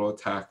going to be able to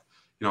attack,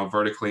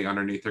 vertically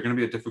underneath. They're going to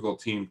be a difficult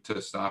team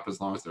to stop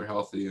as long as they're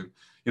healthy. And,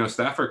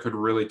 Stafford could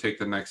really take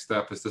the next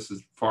step, as this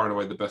is far and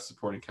away the best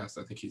supporting cast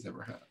I think he's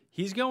ever had.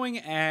 He's going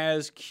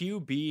as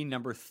QB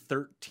number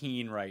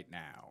 13 right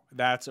now.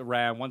 That's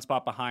around 1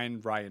 spot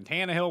behind Ryan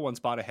Tannehill, 1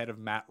 spot ahead of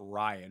Matt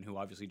Ryan, who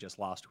obviously just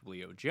lost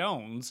Julio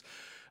Jones.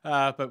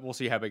 But we'll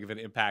see how big of an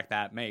impact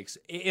that makes.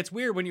 It's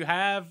weird when you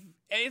have...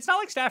 It's not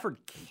like Stafford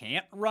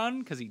can't run,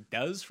 because he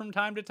does from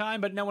time to time,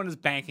 but no one is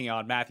banking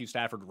on Matthew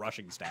Stafford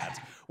rushing stats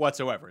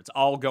whatsoever. It's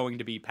all going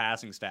to be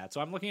passing stats.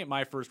 So I'm looking at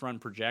my first run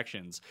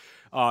projections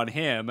on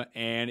him,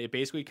 and it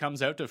basically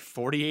comes out to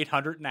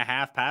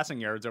 4,800.5 passing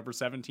yards over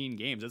 17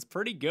 games. It's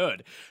pretty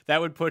good. That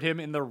would put him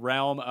in the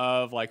realm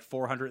of like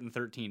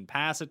 413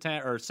 pass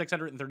attempt or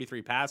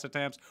 633 pass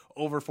attempts,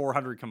 over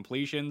 400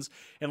 completions,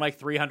 and like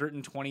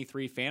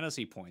 323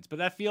 fantasy points. But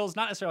that feels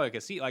not necessarily like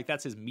a seat, like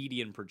that's his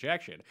median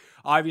projection.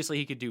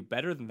 Obviously, he could do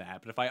better than that,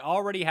 but if I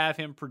already have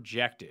him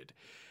projected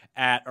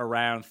at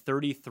around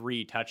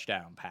 33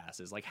 touchdown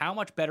passes. Like, how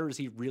much better is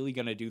he really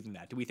going to do than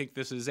that? Do we think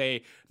this is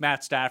a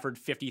Matt Stafford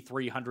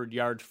 5,300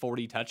 yard,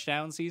 40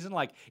 touchdown season?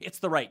 Like, it's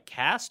the right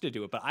cast to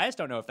do it, but I just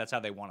don't know if that's how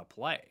they want to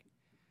play.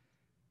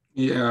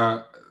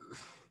 Yeah.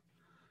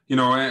 You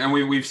know, and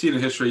we've seen a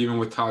history even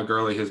with Todd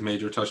Gurley, his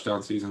major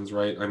touchdown seasons,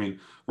 right? I mean,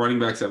 running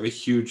backs have a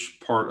huge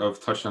part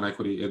of touchdown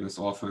equity in this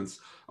offense.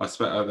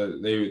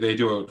 They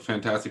do a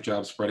fantastic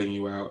job spreading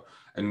you out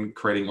and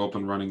creating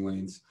open running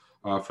lanes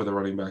for the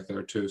running back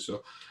there too.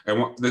 So,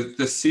 and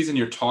the season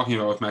you're talking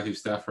about with Matthew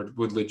Stafford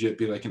would legit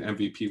be like an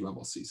MVP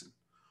level season,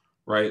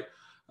 right?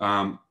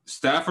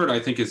 Stafford, I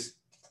think is,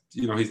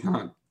 you know, he's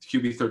not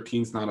QB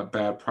 13 is not a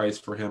bad price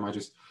for him.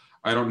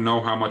 I don't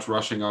know how much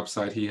rushing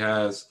upside he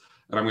has.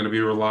 And I'm going to be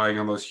relying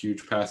on those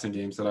huge passing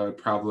games that I would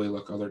probably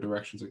look other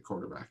directions at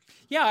quarterback.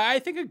 Yeah, I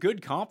think a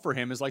good comp for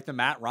him is like the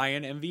Matt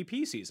Ryan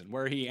MVP season,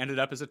 where he ended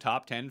up as a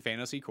top 10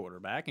 fantasy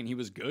quarterback, and he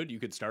was good. You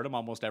could start him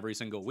almost every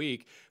single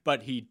week,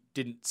 but he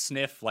didn't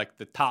sniff like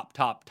the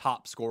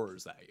top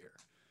scorers that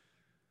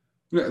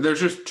year.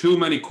 There's just too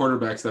many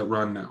quarterbacks that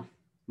run now,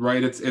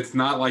 right? It's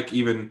not like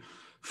even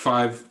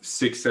 5,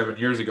 6, 7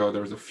 years ago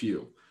there was a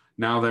few.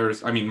 Now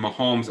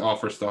Mahomes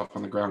offers stuff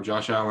on the ground.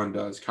 Josh Allen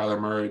does.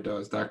 Kyler Murray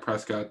does. Dak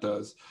Prescott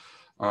does.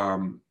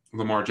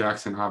 Lamar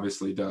Jackson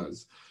obviously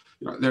does.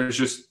 You know, there's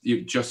just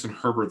Justin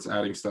Herbert's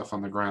adding stuff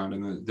on the ground,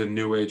 and the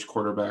new age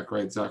quarterback,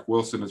 right? Zach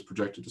Wilson is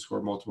projected to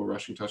score multiple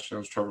rushing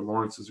touchdowns. Trevor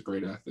Lawrence is a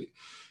great athlete.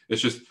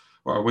 It's just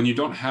when you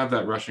don't have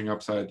that rushing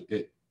upside,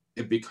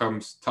 it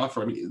becomes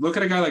tougher. I mean, look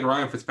at a guy like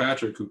Ryan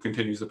Fitzpatrick who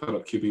continues to put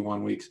up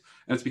QB1 weeks,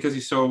 and it's because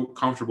he's so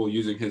comfortable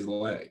using his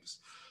legs.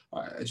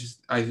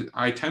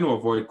 I tend to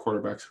avoid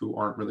quarterbacks who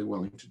aren't really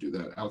willing to do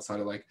that outside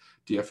of like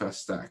DFS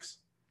stacks.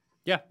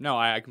 Yeah, no,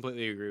 I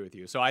completely agree with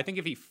you. So I think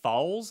if he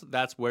falls,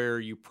 that's where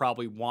you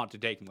probably want to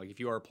take him. Like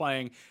if you are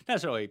playing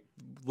necessarily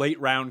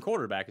late round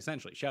quarterback,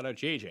 essentially, shout out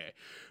JJ.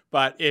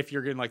 But if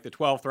you're getting like the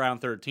 12th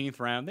round, 13th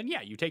round, then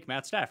yeah, you take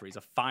Matt Stafford. He's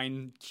a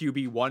fine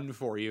QB1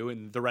 for you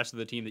and the rest of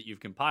the team that you've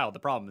compiled. The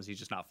problem is he's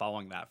just not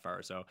following that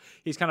far. So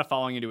he's kind of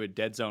falling into a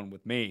dead zone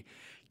with me.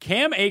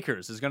 Cam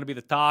Akers is going to be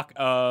the talk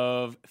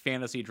of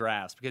fantasy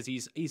drafts because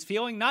he's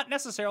feeling not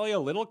necessarily a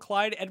little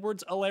Clyde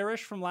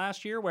Edwards-Helaire-ish from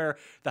last year where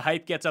the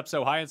hype gets up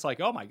so high. It's like,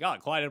 oh my God,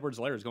 Clyde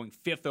Edwards-Helaire is going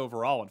 5th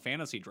overall in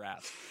fantasy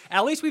drafts.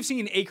 At least we've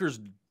seen Akers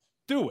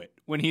do it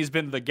when he's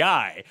been the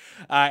guy,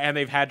 and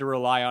they've had to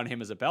rely on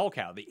him as a bell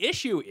cow. The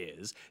issue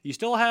is you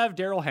still have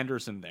Darrell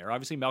Henderson there.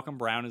 Obviously, Malcolm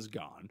Brown is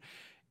gone.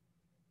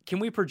 Can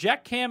we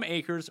project Cam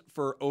Akers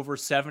for over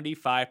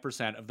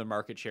 75% of the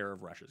market share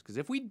of rushes? Because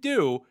if we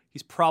do,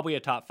 he's probably a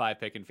top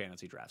 5 pick in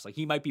fantasy drafts. Like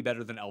he might be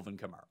better than Alvin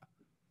Kamara.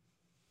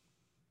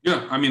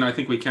 Yeah, I mean, I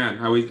think we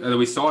can.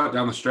 We saw it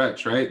down the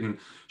stretch, right? And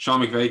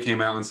Sean McVay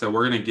came out and said,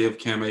 we're going to give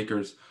Cam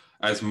Akers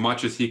as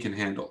much as he can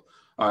handle.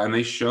 And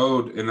they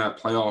showed in that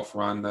playoff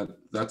run that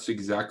that's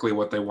exactly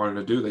what they wanted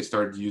to do. They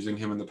started using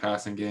him in the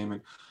passing game.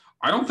 And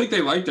I don't think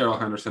they like Darrell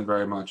Henderson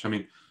very much. I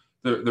mean,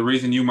 the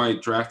reason you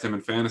might draft him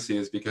in fantasy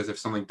is because if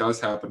something does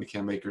happen to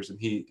Cam Akers and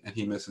he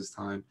misses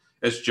time,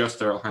 it's just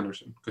Darrell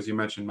Henderson because you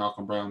mentioned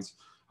Malcolm Brown's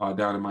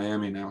down in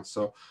Miami now.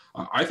 So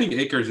I think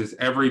Akers is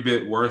every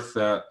bit worth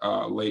that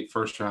late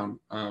first round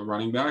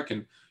running back,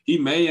 and he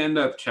may end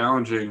up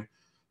challenging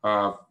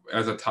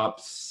as a top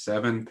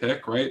 7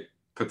 pick, right?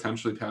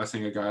 Potentially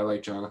passing a guy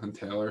like Jonathan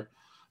Taylor.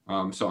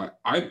 So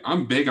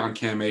I'm big on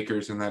Cam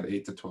Akers in that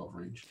 8 to 12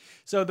 range.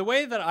 So the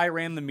way that I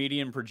ran the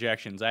median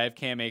projections, I have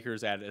Cam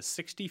Akers at a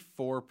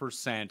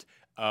 64%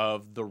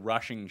 of the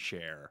rushing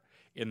share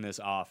in this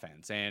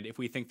offense. And if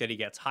we think that he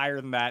gets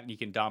higher than that and he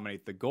can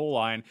dominate the goal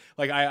line,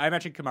 like I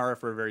mentioned Kamara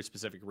for a very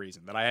specific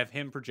reason, that I have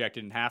him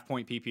projected in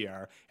half-point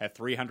PPR at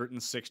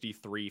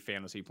 363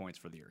 fantasy points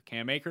for the year.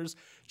 Cam Akers,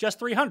 just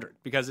 300,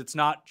 because it's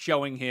not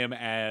showing him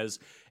as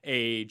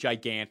a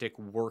gigantic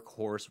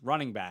workhorse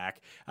running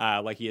back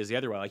like he is the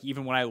other way. Like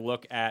even when I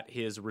look at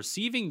his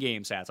receiving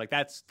game stats, like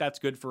that's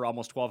good for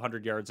almost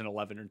 1,200 yards and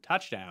 11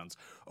 touchdowns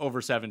over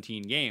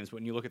 17 games. But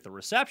when you look at the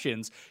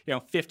receptions,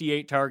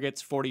 58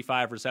 targets,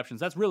 45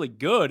 receptions, that's really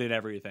good and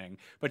everything.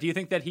 But do you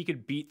think that he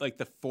could beat like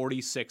the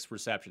 46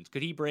 receptions?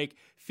 Could he break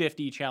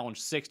 50,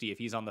 challenge 60 if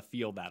he's on the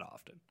field that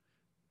often?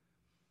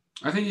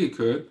 I think he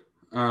could.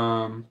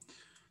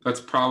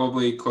 That's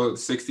probably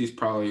close. 60 is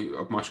probably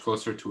much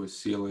closer to his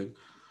ceiling.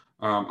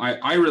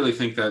 I really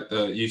think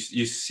that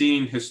you've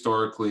seen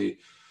historically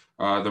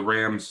the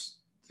Rams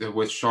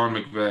with Sean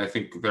McVay. I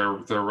think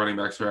their running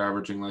backs are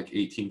averaging like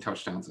 18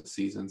 touchdowns a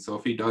season. So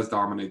if he does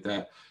dominate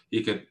that,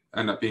 he could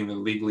end up being the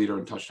league leader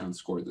in touchdowns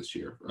scored this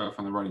year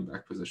from the running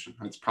back position.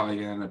 It's probably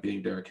going to end up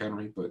being Derrick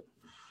Henry, but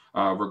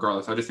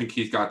regardless, I just think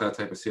he's got that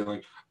type of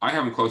ceiling. I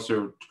have him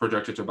closer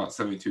projected to about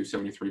 72,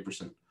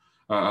 73%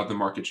 of the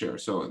market share.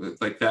 So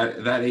like that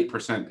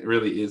 8%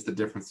 really is the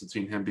difference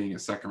between him being a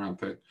second round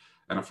pick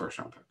and a first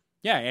round pick.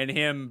 Yeah, and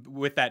him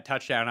with that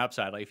touchdown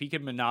upside, like if he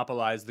can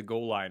monopolize the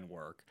goal line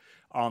work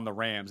on the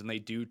Rams and they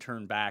do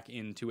turn back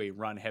into a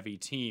run-heavy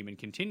team and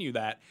continue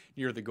that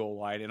near the goal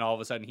line, and all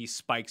of a sudden he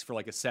spikes for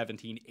like a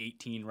 17,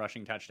 18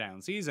 rushing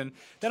touchdown season,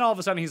 then all of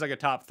a sudden he's like a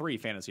top 3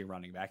 fantasy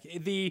running back.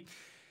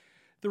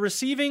 The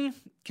receiving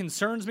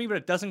concerns me, but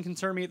it doesn't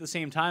concern me at the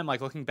same time. Like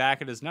looking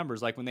back at his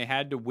numbers, like when they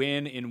had to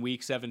win in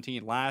week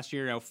 17 last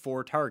year,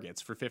 4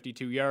 targets for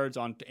 52 yards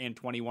and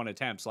 21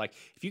 attempts. Like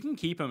if you can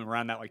keep him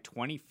around that like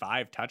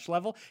 25 touch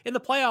level in the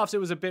playoffs, it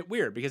was a bit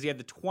weird because he had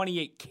the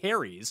 28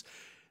 carries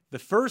the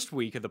first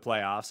week of the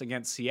playoffs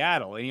against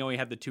Seattle, and he only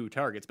had the 2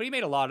 targets, but he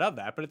made a lot of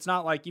that. But it's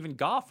not like even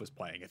Goff was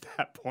playing at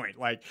that point.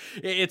 Like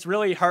it's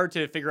really hard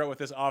to figure out what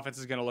this offense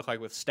is going to look like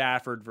with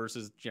Stafford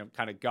versus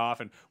kind of Goff.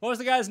 And what was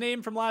the guy's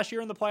name from last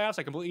year in the playoffs?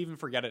 I completely even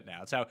forget it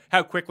now. It's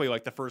how quickly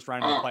like the first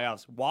round of the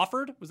playoffs.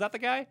 Wofford, was that the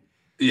guy?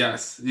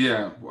 Yes,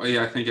 yeah,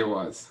 I think it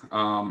was.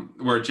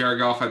 Where Jared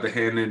Goff had the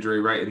hand injury,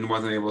 right, and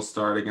wasn't able to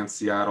start against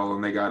Seattle,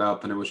 and they got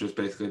up, and it was just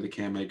basically the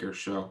Cam Akers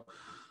show.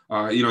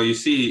 You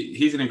see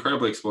he's an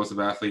incredibly explosive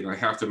athlete, and I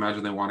have to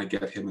imagine they want to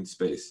get him in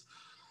space.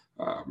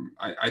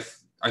 I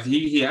think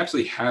he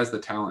actually has the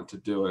talent to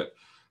do it.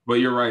 But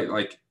you're right,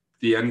 like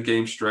the end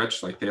game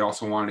stretch, like they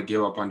also wanted to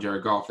give up on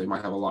Jared Goff. They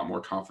might have a lot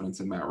more confidence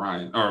in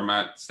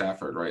Matt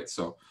Stafford, right?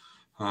 So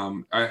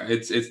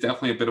it's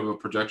definitely a bit of a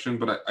projection.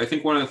 But I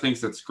think one of the things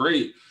that's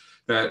great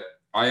that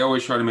I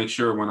always try to make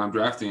sure when I'm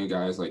drafting a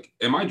guy is like,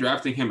 am I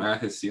drafting him at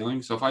his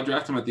ceiling? So if I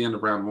draft him at the end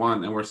of round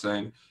 1 and we're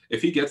saying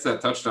if he gets that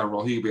touchdown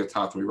role, he could be a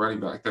top 3 running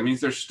back. That means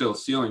there's still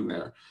ceiling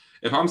there.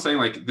 If I'm saying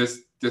like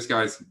this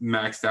guy's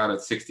maxed out at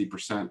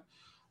 60%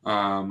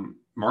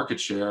 market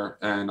share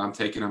and I'm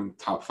taking him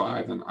top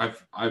 5, then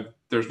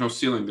there's no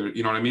ceiling there.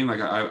 You know what I mean?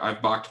 Like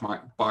I've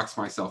boxed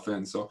myself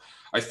in. So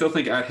I still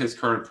think at his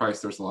current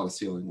price, there's a lot of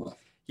ceiling left.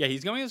 Yeah,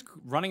 he's going as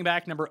running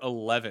back number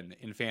 11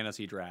 in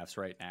fantasy drafts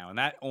right now, and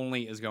that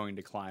only is going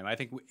to climb. I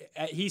think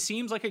he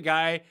seems like a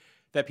guy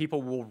that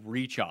people will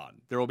reach on.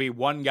 There will be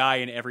one guy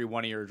in every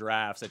one of your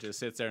drafts that just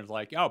sits there and is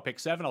like, oh, pick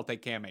 7, I'll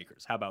take Cam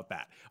Akers. How about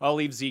that? I'll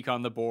leave Zeke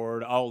on the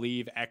board. I'll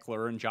leave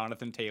Eckler and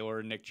Jonathan Taylor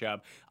and Nick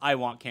Chubb. I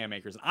want Cam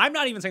Akers. I'm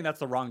not even saying that's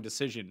the wrong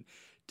decision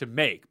to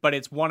make, but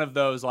it's one of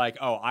those like,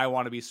 oh, I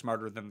want to be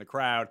smarter than the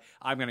crowd.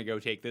 I'm going to go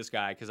take this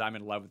guy because I'm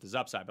in love with his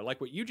upside. But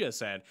like what you just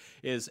said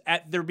is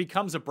there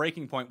becomes a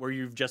breaking point where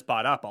you've just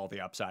bought up all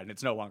the upside and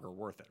it's no longer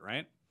worth it,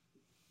 right?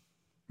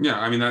 Yeah,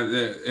 I mean,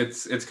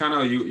 it's kind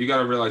of you got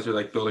to realize you're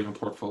like building a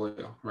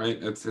portfolio,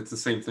 right? It's the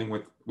same thing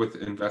with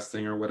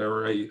investing or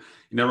whatever, right? You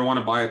never want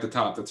to buy at the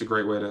top. That's a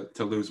great way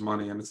to lose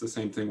money, and it's the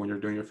same thing when you're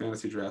doing your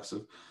fantasy drafts. So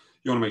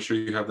you want to make sure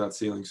you have that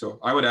ceiling. So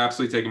I would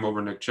absolutely take him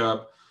over Nick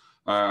Chubb.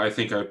 I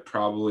think I'd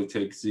probably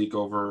take Zeke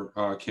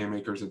over Cam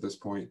Akers at this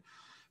point,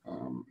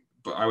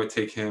 but I would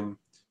take him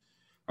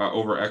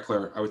over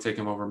Eckler. I would take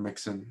him over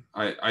Mixon.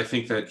 I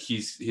think that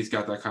he's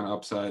got that kind of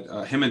upside.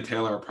 Him and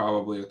Taylor are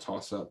probably a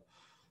toss-up.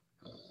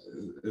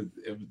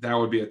 That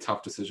would be a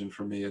tough decision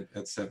for me at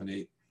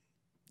 7-8.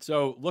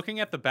 So looking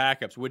at the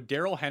backups, would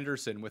Darrell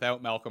Henderson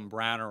without Malcolm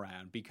Brown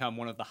around become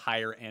one of the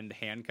higher end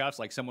handcuffs,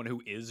 like someone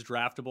who is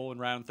draftable in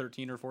round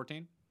 13 or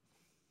 14?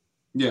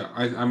 Yeah,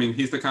 I mean,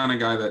 he's the kind of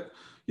guy that,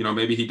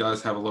 maybe he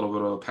does have a little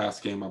bit of a pass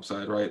game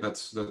upside, right?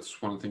 That's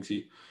one of the things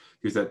he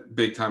was that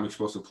big time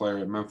explosive player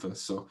at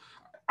Memphis. So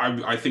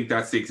I think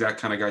that's the exact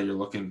kind of guy you're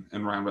looking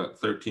in round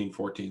 13,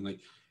 14. Like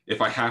if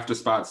I have to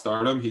spot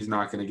start him, he's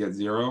not going to get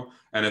 0.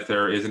 And if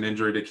there is an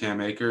injury to Cam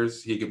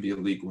Akers, he could be a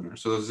league winner.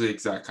 So those are the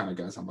exact kind of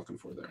guys I'm looking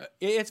for there.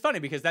 It's funny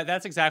because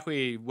that's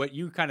exactly what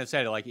you kind of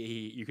said. Like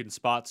you can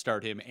spot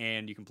start him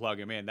and you can plug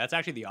him in. That's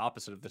actually the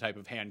opposite of the type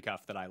of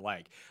handcuff that I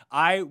like.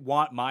 I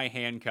want my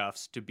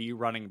handcuffs to be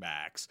running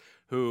backs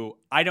who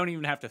I don't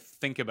even have to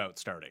think about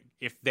starting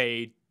if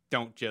they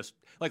don't just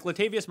like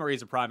Latavius Murray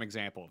is a prime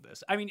example of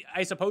this. I mean,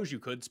 I suppose you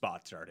could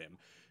spot start him,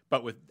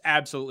 but with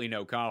absolutely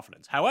no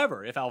confidence.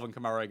 However, if Alvin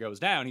Kamara goes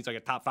down, he's like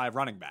a top 5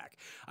 running back.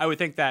 I would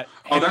think that.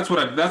 Oh, that's what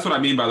I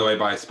mean, by the way,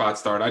 by spot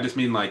start. I just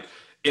mean like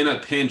in a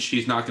pinch,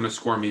 he's not going to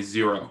score me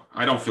 0.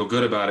 I don't feel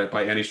good about it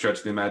by any stretch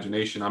of the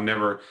imagination. I'm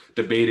never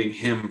debating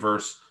him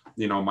versus,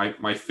 my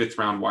 5th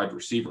round wide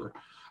receiver.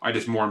 I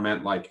just more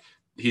meant like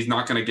he's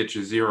not going to get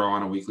you 0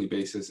 on a weekly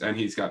basis, and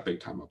he's got big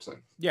time upside.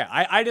 Yeah,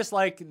 I just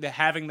like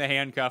having the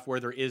handcuff where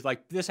there is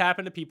like this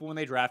happened to people when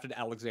they drafted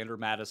Alexander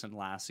Mattison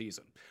last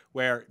season.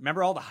 Where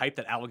remember all the hype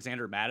that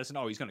Alexander Mattison,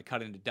 he's going to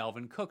cut into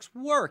Dalvin Cook's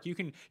work. You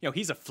can,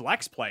 he's a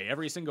flex play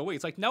every single week.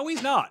 It's like, no,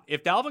 he's not.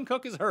 If Dalvin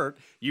Cook is hurt,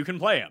 you can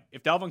play him.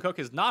 If Dalvin Cook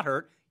is not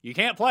hurt, you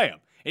can't play him.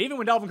 And even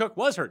when Dalvin Cook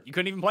was hurt, you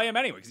couldn't even play him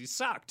anyway because he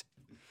sucked.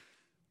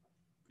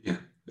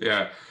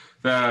 Yeah.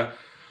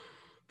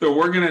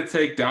 We're going to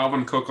take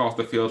Dalvin Cook off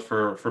the field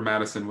for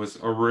Madison was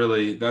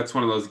that's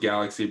one of those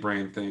galaxy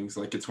brain things.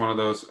 Like it's one of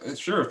those,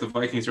 sure, if the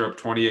Vikings are up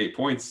 28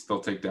 points,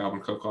 they'll take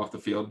Dalvin Cook off the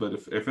field. But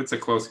if it's a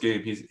close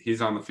game,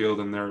 he's on the field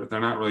and they're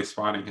not really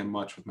spotting him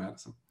much with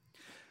Madison.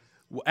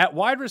 At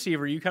wide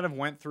receiver, you kind of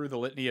went through the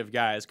litany of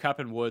guys. Kupp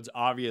and Woods,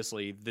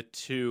 obviously, the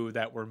two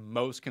that we're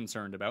most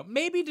concerned about.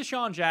 Maybe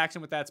Deshaun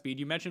Jackson with that speed.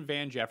 You mentioned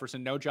Van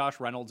Jefferson. No Josh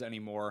Reynolds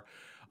anymore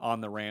on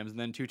the Rams. And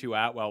then Tutu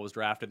Atwell was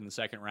drafted in the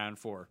second round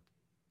for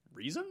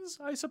reasons,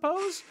 I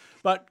suppose.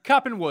 But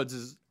Kupp and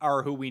Woods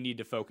are who we need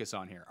to focus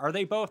on here. Are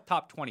they both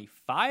top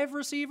 25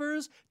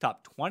 receivers,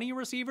 top 20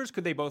 receivers?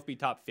 Could they both be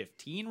top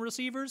 15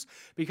 receivers?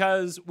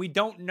 Because we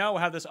don't know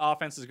how this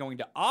offense is going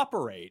to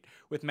operate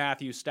with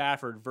Matthew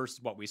Stafford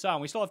versus what we saw.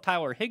 And we still have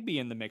Tyler Higbee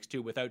in the mix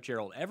too without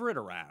Gerald Everett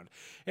around.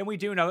 And we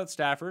do know that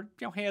Stafford,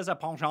 he has a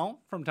penchant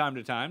from time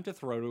to time to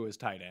throw to his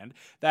tight end.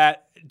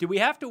 That do we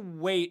have to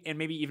wait and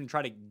maybe even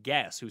try to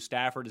guess who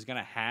Stafford is going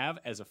to have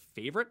as a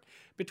favorite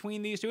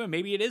between these two? And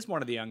maybe it is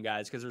one of the young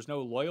guys because there's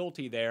no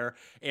loyalty there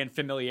and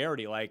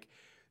familiarity. Like,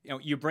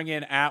 you bring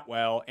in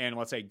Atwell and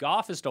let's say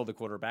Goff is still the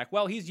quarterback.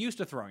 Well, he's used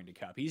to throwing to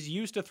Kupp. He's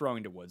used to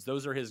throwing to Woods.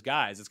 Those are his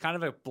guys. It's kind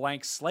of a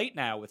blank slate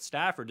now with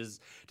Stafford. Does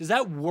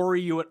that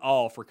worry you at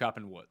all for Kupp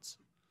and Woods?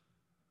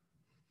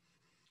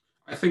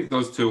 I think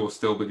those two will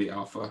still be the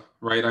alpha,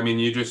 right? I mean,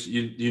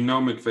 you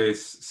know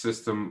McVay's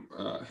system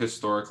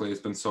historically has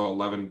been so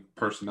 11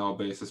 personnel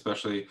based,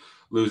 especially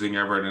losing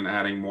Everett and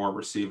adding more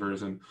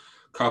receivers. And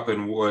Kupp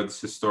and Woods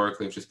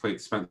historically have just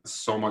spent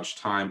so much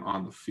time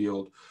on the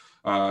field.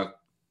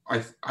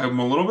 I'm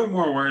a little bit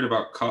more worried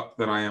about Kupp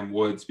than I am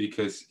Woods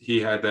because he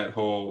had that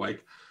whole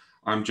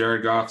I was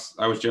Jared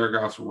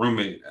Goff's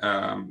roommate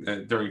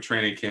during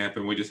training camp,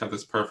 and we just have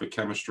this perfect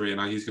chemistry.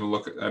 And he's going to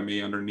look at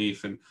me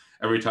underneath, and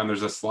every time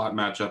there's a slot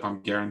matchup,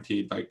 I'm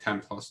guaranteed 10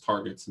 plus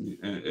targets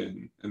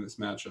in this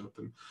matchup.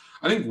 And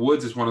I think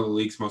Woods is one of the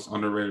league's most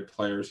underrated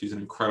players. He's an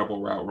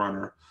incredible route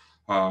runner.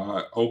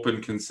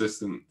 Open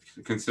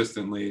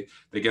consistently.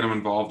 They get him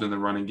involved in the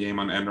running game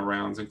on end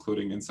arounds,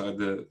 including inside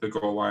the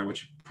goal line,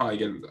 which you probably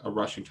get a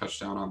rushing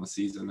touchdown on the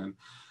season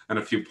and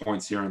a few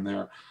points here and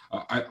there.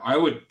 I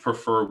would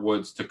prefer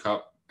Woods to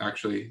Kupp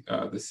actually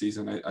this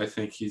season. I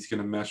think he's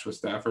going to mesh with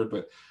Stafford,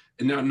 but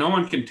no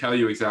one can tell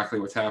you exactly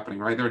what's happening,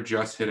 right? They're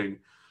just hitting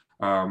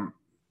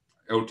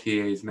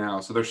OTAs now,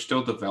 so they're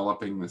still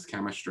developing this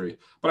chemistry.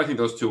 But I think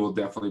those two will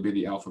definitely be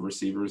the alpha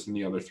receivers, and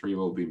the other three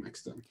will be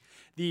mixed in.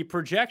 The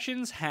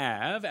projections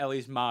have, at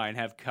least mine,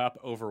 have Kupp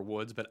over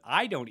Woods, but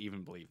I don't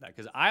even believe that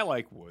because I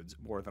like Woods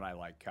more than I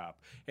like Kupp.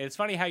 And it's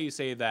funny how you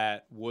say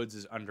that Woods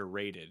is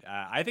underrated.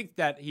 I think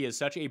that he is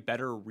such a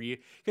better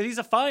because he's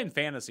a fine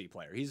fantasy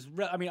player.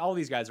 All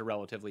these guys are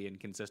relatively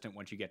inconsistent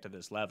once you get to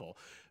this level.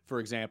 For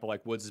example,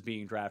 Woods is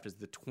being drafted as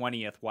the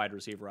 20th wide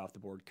receiver off the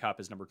board. Kupp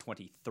is number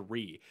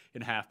 23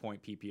 in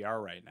half-point PPR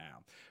right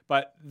now.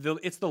 But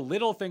it's the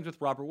little things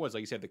with Robert Woods,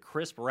 like you said, the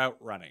crisp route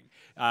running,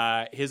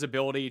 his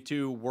ability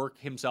to work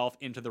himself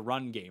into the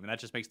run game, and that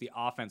just makes the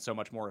offense so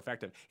much more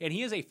effective. And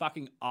he is a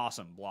fucking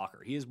awesome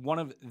blocker. He is one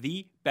of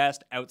the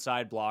best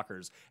outside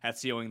blockers at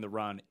sealing the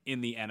run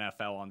in the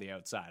NFL on the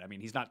outside. I mean,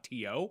 he's not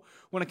T.O.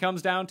 when it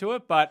comes down to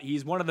it, but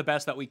he's one of the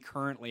best that we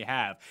currently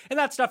have. And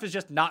that stuff is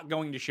just not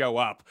going to show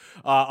up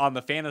on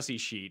the fantasy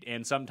sheet,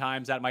 and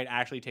sometimes that might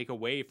actually take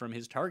away from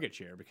his target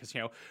share because,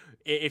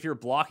 if you're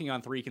blocking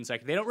on 3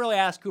 consecutive, they don't really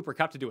ask Cooper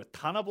Kupp to do a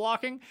ton of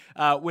blocking.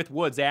 With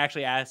Woods, they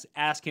actually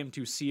ask him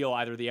to seal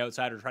either the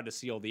outside or try to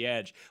seal the edge.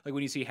 Like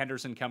when you see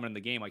Henderson coming in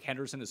the game,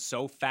 Henderson is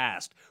so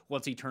fast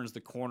once he turns the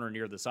corner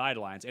near the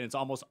sidelines, and it's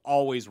almost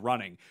always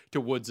running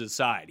to Woods'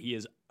 side. He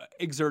is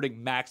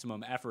exerting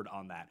maximum effort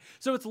on that.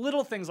 So it's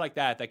little things like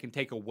that that can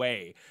take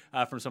away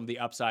from some of the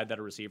upside that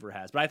a receiver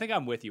has. But I think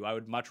I'm with you. I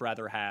would much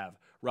rather have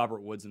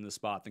Robert Woods in this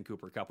spot than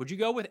Cooper Kupp. Would you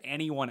go with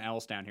anyone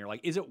else down here?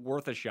 Is it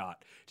worth a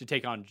shot to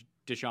take on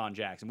Deshaun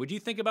Jackson? Would you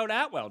think about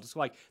Atwell? Just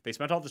they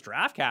spent all this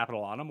draft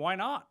capital on him. Why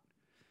not?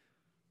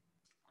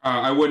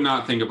 I would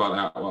not think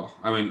about Atwell.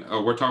 I mean,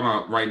 we're talking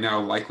about right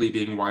now likely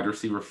being wide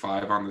receiver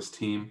 5 on this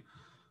team.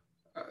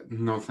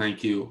 No,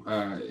 thank you.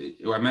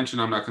 I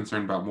mentioned I'm not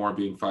concerned about Moore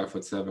being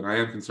 5'7". I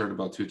am concerned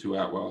about Tutu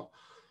Atwell,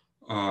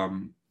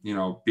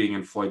 being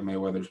in Floyd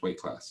Mayweather's weight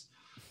class.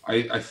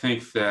 I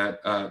think that,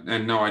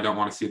 and no, I don't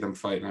want to see them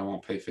fight, and I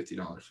won't pay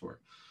 $50 for it.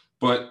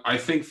 But I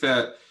think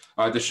that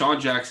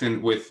Deshaun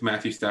Jackson with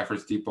Matthew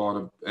Stafford's deep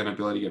ball and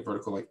ability to get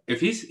vertical,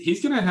 if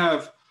he's going to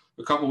have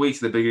a couple weeks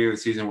at the beginning of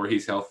the season where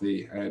he's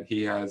healthy, and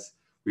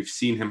we've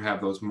seen him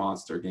have those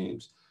monster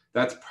games.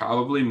 That's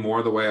probably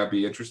more the way I'd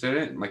be interested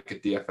in, a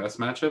DFS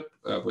matchup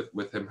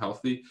with him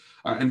healthy.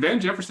 And Van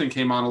Jefferson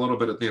came on a little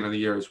bit at the end of the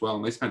year as well,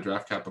 and they spent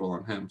draft capital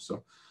on him.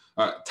 So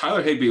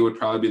Tyler Higbee would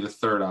probably be the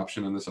third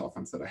option in this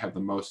offense that I have the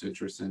most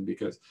interest in,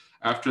 because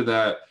after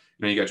that,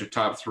 you got your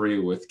top 3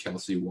 with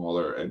Kelsey,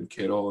 Waller, and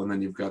Kittle, and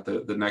then you've got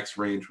the next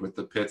range with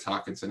the Pitts,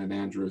 Hockenson, and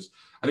Andrews.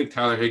 I think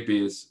Tyler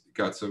Higbee has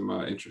got some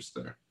interest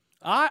there.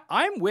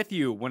 I'm with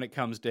you when it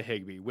comes to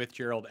Higbee with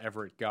Gerald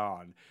Everett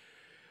gone.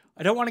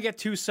 I don't want to get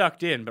too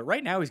sucked in, but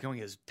right now he's going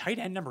as tight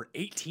end number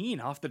 18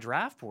 off the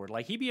draft board.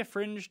 He'd be a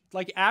fringe,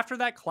 after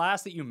that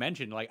class that you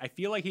mentioned, I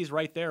feel like he's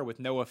right there with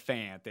Noah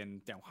Fant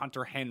and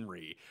Hunter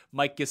Henry,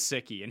 Mike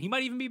Gesicki, and he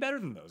might even be better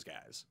than those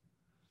guys.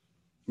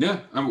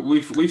 Yeah,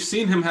 we've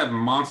seen him have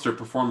monster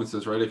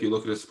performances, right? If you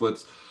look at his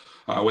splits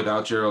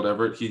Without Gerald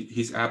Everett,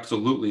 he's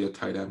absolutely a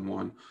tight end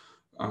one.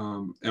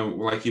 And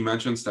like you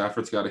mentioned,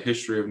 Stafford's got a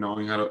history of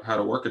knowing how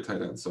to work a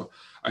tight end. So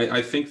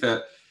I think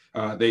that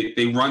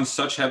they run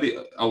such heavy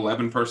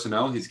 11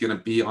 personnel. He's going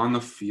to be on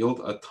the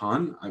field a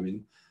ton. I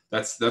mean,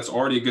 that's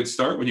already a good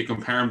start when you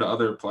compare him to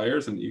other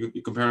players, and you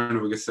compare him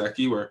to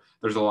Gesicki, where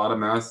there's a lot of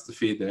mouths to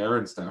feed there,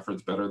 and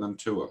Stafford's better than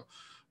Tua,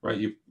 right?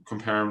 You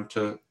compare him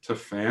to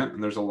Fant,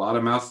 and there's a lot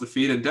of mouths to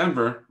feed in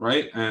Denver,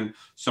 right? And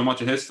so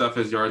much of his stuff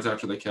is yards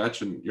after the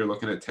catch, and you're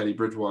looking at Teddy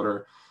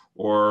Bridgewater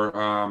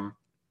or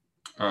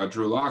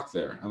Drew Lock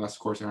there, unless, of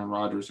course, Aaron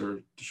Rodgers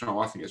or Deshaun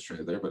Watson gets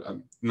traded there, but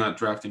I'm not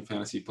drafting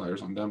fantasy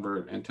players on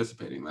Denver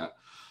anticipating that.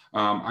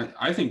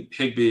 I think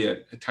Higbee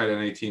at tight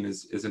end 18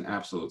 is an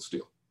absolute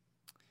steal.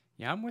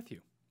 Yeah, I'm with you.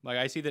 Like,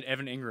 I see that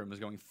Evan Ingram is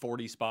going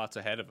 40 spots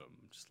ahead of him.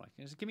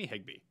 Just give me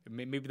Higbee.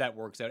 Maybe that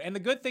works out. And the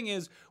good thing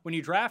is, when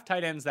you draft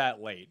tight ends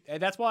that late,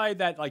 and that's why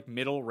that like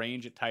middle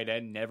range at tight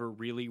end never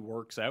really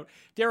works out.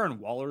 Darren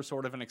Waller's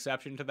sort of an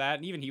exception to that,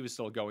 and even he was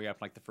still going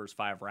up like the first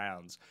 5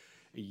 rounds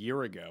a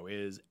year ago.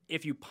 Is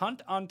if you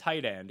punt on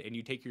tight end and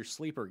you take your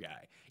sleeper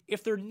guy,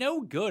 if they're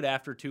no good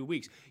after 2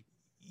 weeks,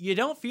 you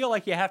don't feel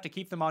like you have to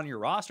keep them on your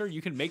roster.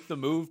 You can make the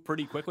move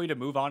pretty quickly to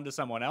move on to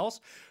someone else.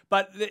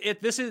 But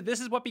this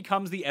is what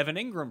becomes the Evan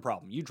Ingram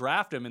problem. You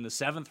draft him in the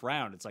 7th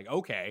round. It's like,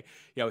 okay,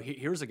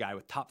 here's a guy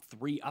with top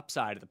 3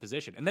 upside at the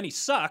position. And then he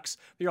sucks.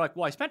 But you're like,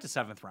 well, I spent a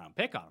 7th round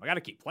pick on him. I got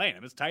to keep playing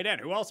him. It's tight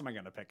end. Who else am I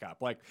going to pick up?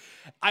 Like,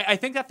 I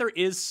think that there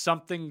is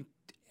something.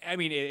 I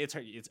mean, it's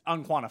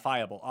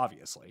unquantifiable,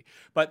 obviously,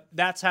 but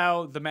that's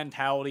how the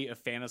mentality of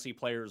fantasy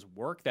players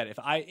work. That if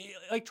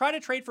I try to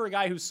trade for a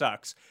guy who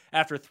sucks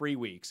after 3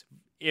 weeks,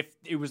 if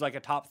it was like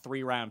a top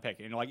 3 round pick,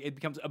 it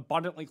becomes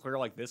abundantly clear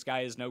like this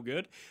guy is no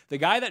good. The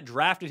guy that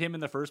drafted him in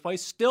the first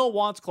place still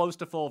wants close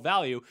to full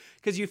value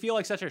because you feel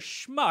like such a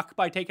schmuck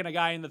by taking a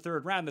guy in the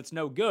 3rd round that's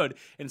no good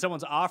and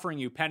someone's offering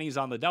you pennies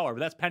on the dollar, but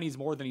that's pennies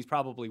more than he's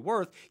probably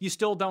worth. You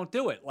still don't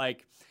do it.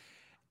 Like,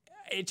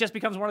 it just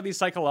becomes one of these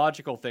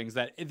psychological things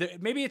that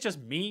maybe it's just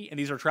me and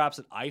these are traps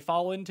that I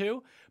fall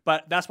into,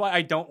 but that's why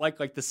I don't like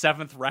the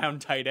 7th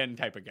round tight end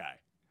type of guy.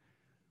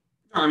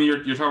 I mean,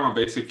 you're talking about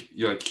basic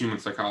human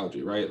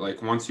psychology, right?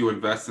 Like, once you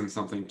invest in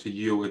something, to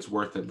you, it's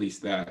worth at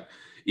least that,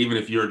 even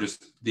if you're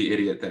just the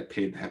idiot that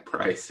paid that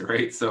price,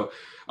 right? So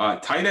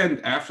tight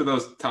end after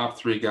those top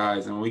 3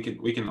 guys, and we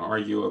can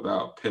argue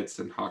about Pitts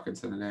and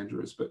Hawkinson and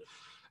Andrews, but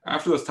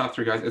after those top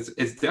 3 guys,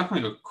 it's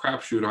definitely a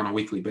crapshoot on a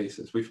weekly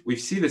basis. We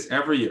see this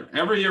every year.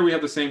 Every year we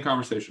have the same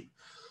conversation.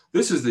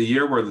 This is the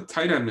year where the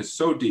tight end is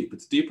so deep.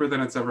 It's deeper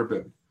than it's ever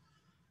been.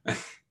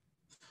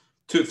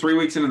 2-3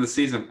 weeks into the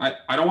season,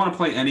 I don't want to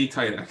play any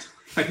tight end.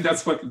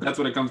 That's what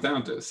it comes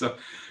down to. So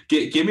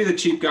give me the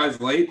cheap guys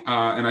late,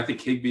 and I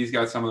think Higbee's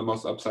got some of the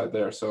most upside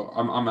there. So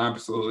I'm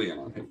absolutely in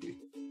on Higbee.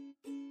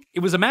 It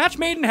was a match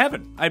made in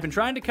heaven. I'd been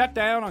trying to cut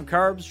down on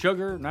carbs,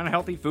 sugar, and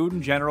unhealthy food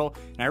in general,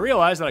 and I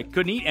realized that I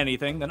couldn't eat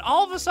anything. Then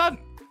all of a sudden,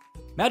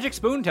 Magic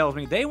Spoon tells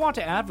me they want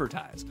to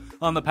advertise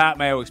on the Pat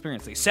Mayo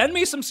Experience. They send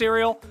me some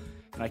cereal,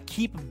 and I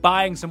keep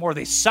buying some more.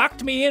 They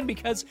sucked me in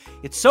because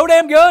it's so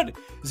damn good.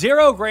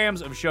 0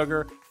 grams of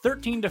sugar,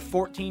 13 to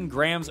 14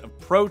 grams of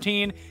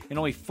protein, and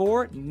only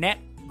 4 net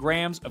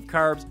grams of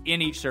carbs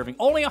in each serving.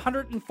 Only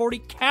 140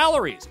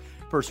 calories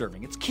per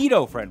serving. It's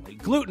keto-friendly,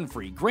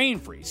 gluten-free,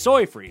 grain-free,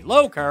 soy-free,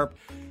 low-carb,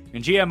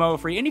 and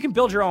GMO-free, and you can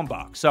build your own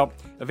box. So,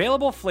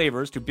 available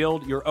flavors to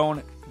build your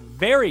own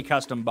very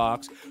custom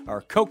box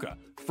are Coca,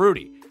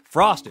 Fruity,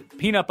 Frosted,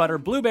 Peanut Butter,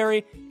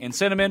 Blueberry, and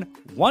Cinnamon.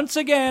 Once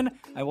again,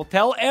 I will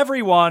tell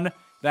everyone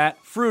that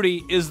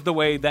Fruity is the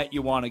way that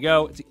you want to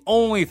go. It's the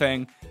only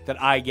thing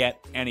that I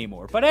get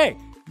anymore. But hey,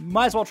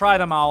 might as well try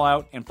them all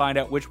out and find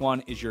out which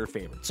one is your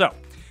favorite. So,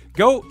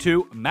 go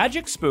to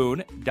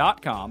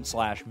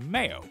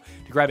magicspoon.com/mayo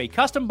to grab a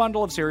custom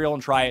bundle of cereal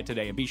and try it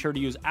today. And be sure to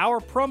use our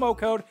promo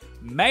code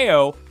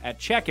MAYO at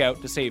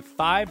checkout to save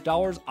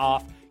 $5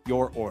 off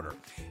your order.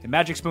 And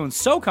Magic Spoon's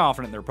so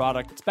confident in their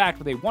product, it's backed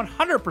with a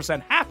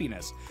 100%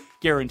 happiness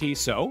guarantee.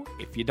 So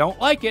if you don't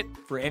like it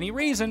for any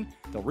reason,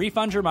 they'll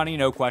refund your money,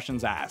 no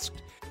questions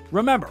asked.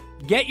 Remember,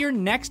 get your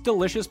next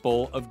delicious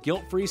bowl of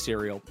guilt-free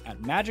cereal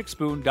at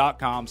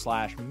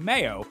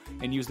magicspoon.com/mayo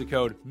and use the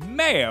code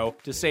MAYO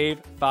to save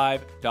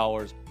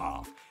 $5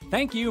 off.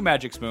 Thank you,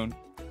 Magic Spoon,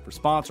 for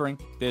sponsoring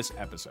this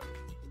episode.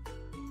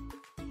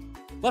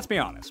 Let's be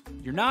honest,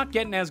 you're not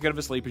getting as good of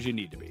a sleep as you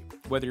need to be.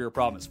 Whether your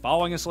problem is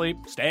falling asleep,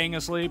 staying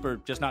asleep, or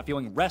just not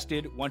feeling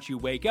rested once you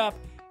wake up,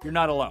 you're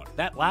not alone.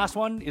 That last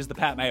one is the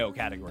Pat Mayo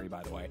category,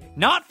 by the way.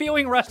 Not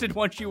feeling rested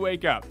once you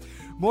wake up.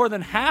 More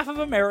than half of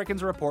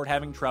Americans report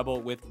having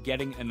trouble with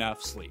getting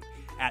enough sleep.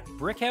 At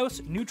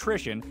Brickhouse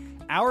Nutrition,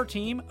 our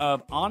team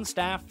of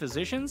on-staff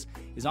physicians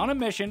is on a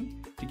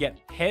mission to get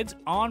heads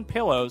on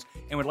pillows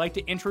and would like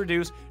to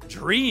introduce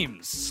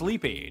Dreams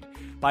Sleep Aid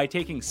by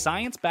taking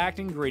science-backed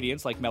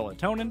ingredients like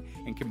melatonin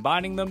and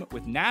combining them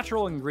with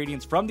natural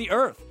ingredients from the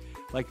earth,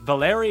 like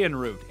valerian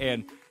root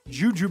and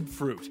jujube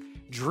fruit.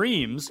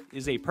 Dreams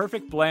is a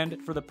perfect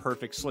blend for the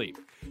perfect sleep.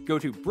 Go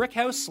to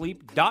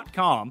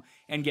BrickhouseSleep.com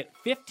and get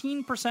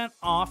 15%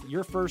 off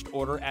your first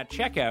order at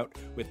checkout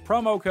with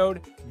promo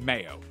code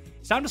MAYO.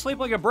 It's time to sleep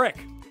like a brick.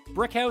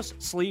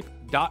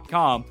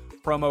 BrickhouseSleep.com,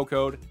 promo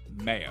code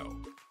MAYO.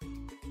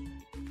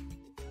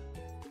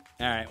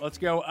 All right, let's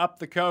go up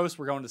the coast.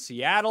 We're going to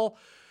Seattle.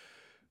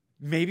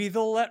 Maybe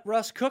they'll let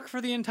Russ cook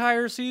for the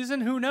entire season.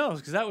 Who knows?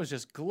 Because that was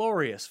just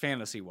glorious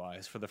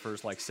fantasy-wise for the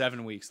first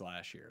 7 weeks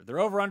last year. Their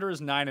over-under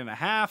is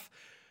 9.5,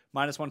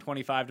 minus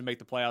 125 to make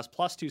the playoffs,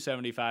 plus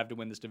 275 to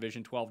win this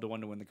division, 12 to 1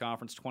 to win the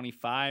conference,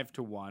 25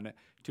 to 1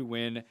 to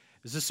win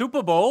the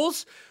Super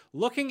Bowls.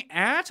 Looking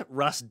at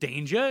Russ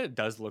Danger, it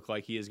does look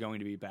like he is going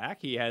to be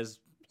back. He has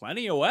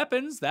plenty of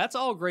weapons. That's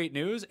all great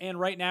news. And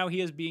right now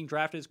he is being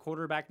drafted as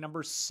quarterback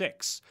number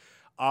 6.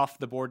 Off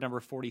the board, number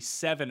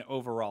 47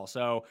 overall.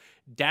 So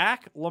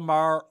Dak,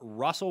 Lamar,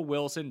 Russell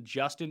Wilson,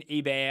 Justin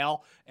Herbert,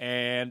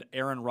 and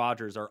Aaron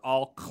Rodgers are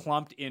all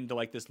clumped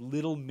into this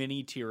little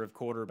mini tier of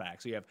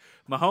quarterbacks. So you have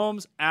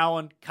Mahomes,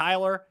 Allen,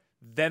 Kyler,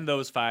 then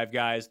those 5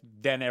 guys,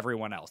 then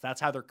everyone else.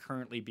 That's how they're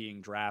currently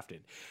being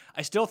drafted.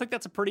 I still think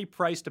that's a pretty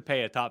price to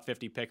pay a top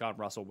 50 pick on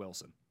Russell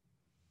Wilson.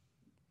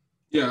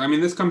 Yeah, I mean,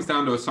 this comes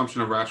down to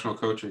assumption of rational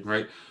coaching,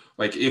 right?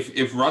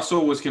 If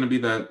Russell was going to be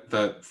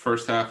that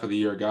first half of the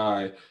year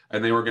guy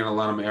and they were going to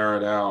let him air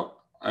it out,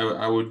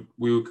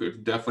 we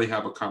could definitely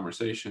have a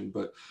conversation.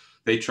 But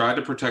they tried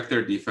to protect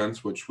their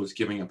defense, which was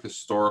giving up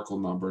historical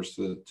numbers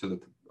to the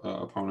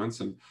opponents,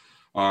 and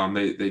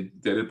they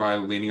did it by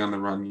leaning on the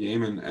run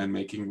game and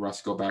making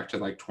Russ go back to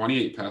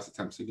 28 pass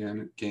attempts a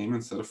game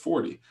instead of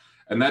 40,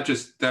 and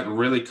that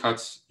really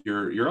cuts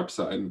your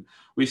upside. And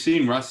we've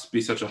seen Russ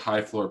be such a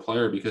high floor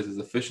player because his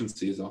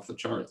efficiency is off the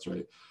charts,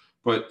 right?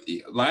 But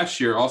last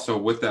year, also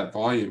with that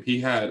volume, he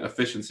had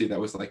efficiency that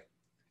was it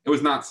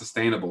was not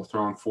sustainable,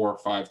 throwing 4 or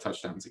 5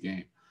 touchdowns a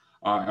game.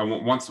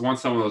 And once some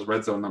of those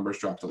red zone numbers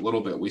dropped a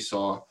little bit, we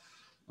saw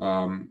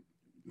kind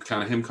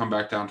of him come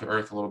back down to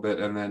earth a little bit.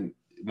 And then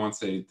once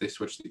they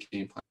switched the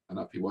game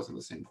plan up, he wasn't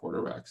the same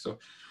quarterback. So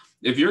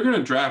if you're going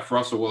to draft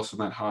Russell Wilson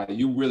that high,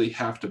 you really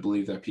have to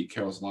believe that Pete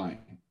Carroll's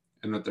lying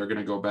and that they're going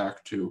to go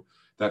back to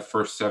that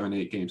first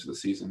 7-8 games of the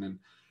season. And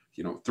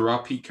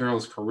throughout Pete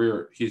Carroll's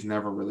career, he's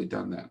never really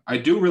done that. I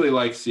do really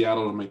like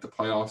Seattle to make the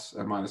playoffs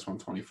at minus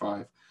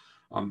 125.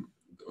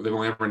 They've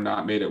only ever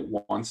not made it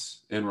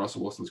once in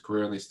Russell Wilson's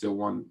career, and they still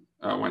went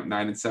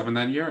 9-7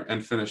 that year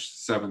and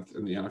finished 7th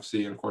in the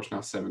NFC. And of course, now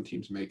 7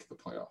 teams make the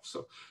playoffs.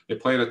 So they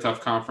played a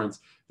tough conference.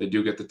 They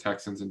do get the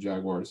Texans and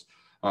Jaguars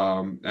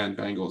and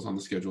Bengals on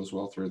the schedule as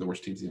well, 3 of the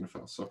worst teams in the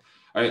NFL. So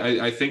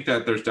I think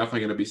that there's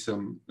definitely going to be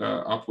some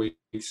up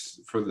weeks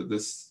for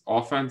this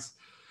offense,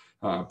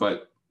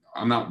 but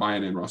I'm not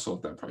buying in Russell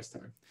at that price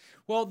tag.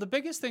 Well, the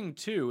biggest thing,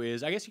 too,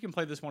 is I guess you can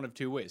play this one of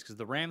 2 ways because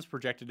the Rams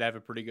projected to have a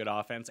pretty good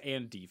offense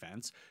and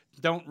defense.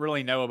 Don't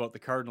really know about the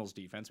Cardinals'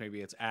 defense. Maybe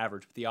it's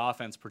average, but the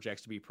offense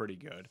projects to be pretty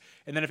good.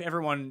 And then if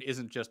everyone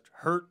isn't just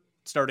hurt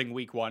starting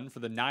week 1 for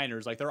the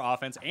Niners, their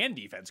offense and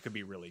defense could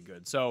be really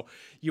good. So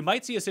you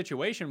might see a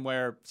situation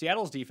where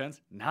Seattle's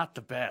defense, not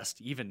the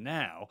best even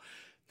now,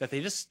 that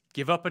they just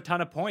give up a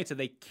ton of points and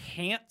they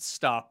can't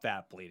stop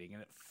that bleeding,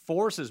 and it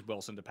forces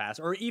Wilson to pass.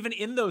 Or even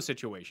in those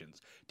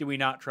situations, do we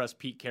not trust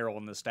Pete Carroll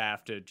and the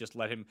staff to just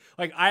let him?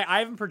 I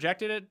haven't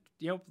projected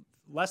it,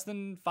 less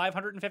than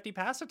 550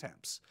 pass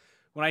attempts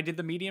when I did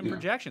the median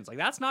projections.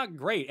 That's not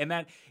great, and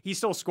that he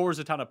still scores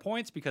a ton of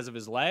points because of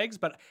his legs.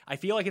 But I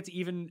feel like it's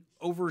even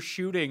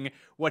overshooting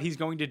what he's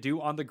going to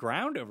do on the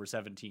ground over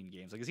 17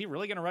 games. Is he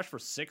really going to rush for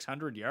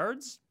 600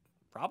 yards?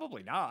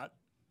 Probably not.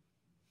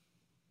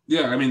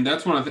 Yeah, I mean,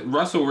 that's one of the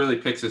Russell really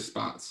picks his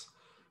spots,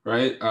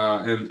 right?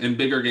 And in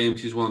bigger games,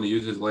 he's willing to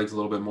use his legs a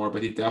little bit more,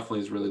 but he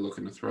definitely is really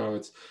looking to throw.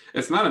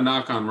 It's not a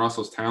knock on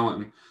Russell's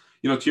talent.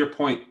 And, to your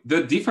point,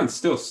 the defense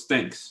still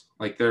stinks.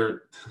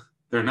 They're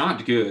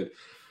not good.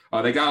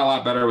 They got a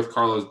lot better with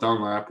Carlos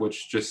Dunlap,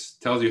 which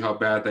just tells you how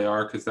bad they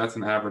are because that's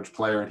an average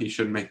player and he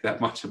shouldn't make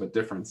that much of a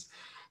difference.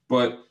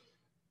 But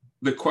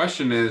the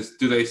question is,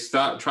 do they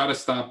try to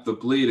stop the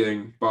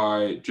bleeding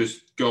by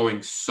just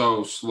going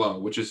so slow,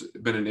 which has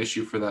been an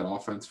issue for that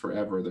offense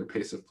forever, their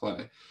pace of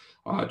play?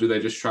 Do they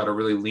just try to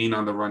really lean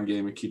on the run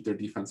game and keep their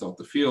defense off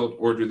the field?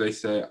 Or do they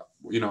say,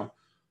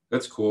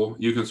 that's cool.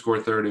 You can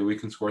score 30. We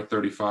can score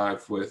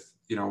 35 with,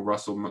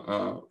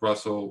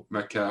 Russell,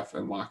 Metcalf,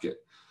 and Lockett.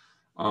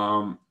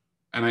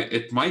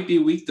 It might be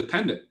week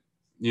dependent.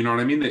 You know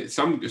what I mean?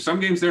 Some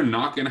games they're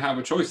not going to have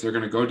a choice. They're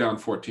going to go down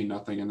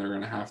 14-0 and they're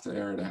going to have to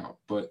air it out.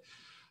 But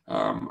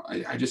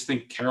I just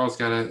think Carroll's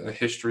got a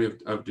history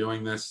of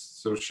doing this.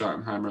 So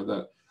Schottenheimer,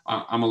 that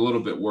I'm a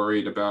little bit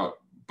worried about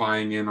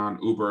buying in on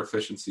uber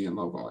efficiency and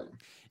low volume.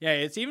 Yeah,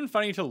 it's even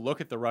funny to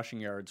look at the rushing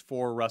yards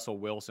for Russell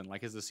Wilson.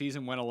 As the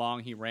season went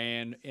along, he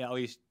ran at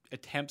least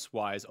attempts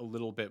wise a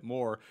little bit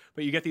more,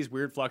 but you get these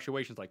weird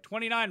fluctuations like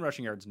 29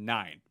 rushing yards,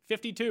 9,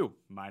 52,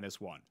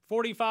 -1,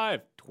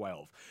 45,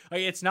 12.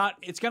 Like it's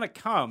going to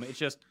come. It's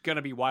just going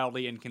to be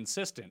wildly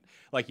inconsistent.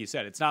 Like you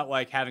said, it's not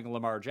like having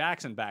Lamar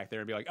Jackson back there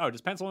and be like, oh,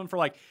 just pencil him for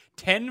like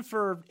 10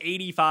 for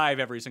 85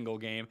 every single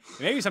game.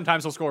 And maybe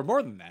sometimes he'll score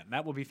more than that, and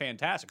that will be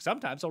fantastic.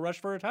 Sometimes he'll rush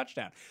for a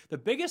touchdown. The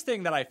biggest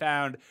thing that I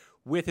found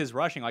with his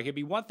rushing, like it'd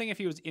be one thing if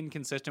he was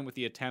inconsistent with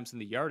the attempts and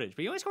the yardage,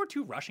 but he only scored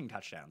 2 rushing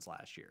touchdowns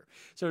last year.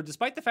 So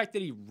despite the fact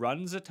that he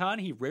runs a ton,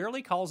 he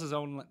rarely calls his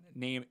own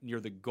name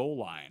near the goal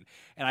line.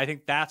 And I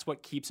think that's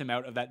what keeps him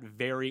out of that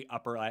very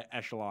upper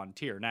echelon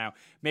tier. Now,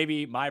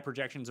 maybe my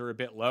projections are a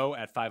bit low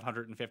at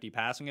 550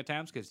 passing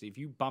attempts, because if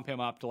you bump him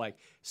up to like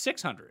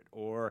 600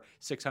 or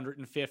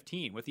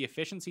 615 with the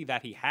efficiency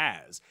that he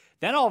has,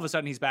 then all of a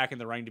sudden he's back in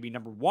the running to be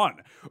number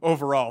 1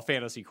 overall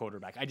fantasy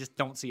quarterback. I just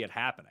don't see it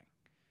happening.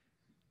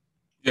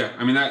 Yeah,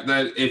 I mean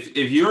that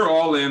if you're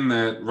all in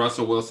that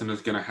Russell Wilson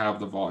is going to have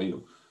the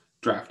volume,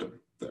 draft him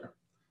there.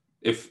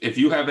 If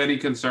you have any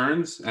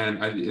concerns,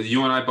 and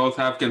you and I both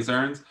have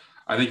concerns,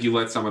 I think you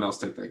let someone else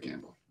take that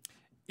gamble.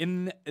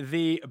 In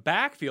the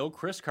backfield,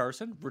 Chris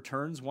Carson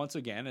returns once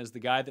again as the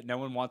guy that no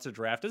one wants to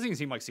draft. Doesn't even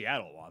seem like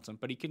Seattle wants him,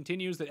 but he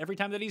continues that every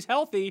time that he's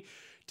healthy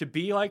to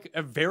be like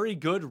a very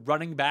good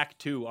running back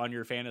 2 on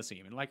your fantasy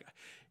team. And like,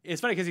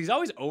 it's funny because he's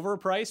always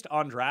overpriced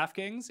on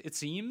DraftKings, it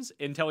seems,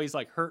 until he's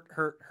like hurt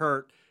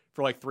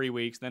for like 3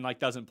 weeks, then like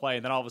doesn't play,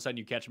 and then all of a sudden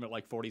you catch him at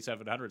like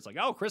 4,700. It's like,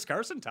 oh, Chris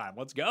Carson time,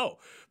 let's go.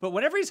 But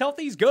whenever he's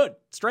healthy, he's good,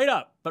 straight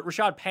up. But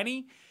Rashad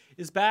Penny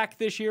is back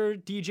this year.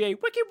 DJ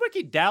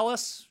Wiki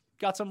Dallas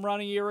got some run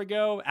a year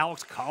ago.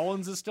 Alex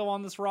Collins is still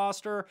on this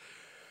roster.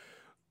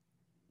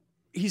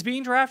 He's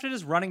being drafted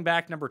as running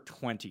back number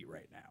 20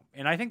 right now.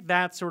 And I think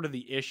that's sort of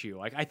the issue.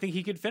 Like, I think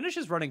he could finish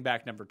as running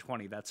back number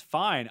 20. That's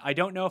fine. I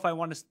don't know if I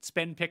want to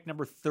spend pick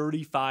number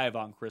 35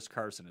 on Chris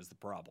Carson is the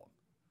problem.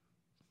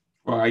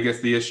 Well, I guess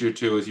the issue,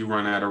 too, is you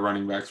run out of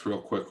running backs real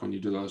quick when you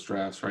do those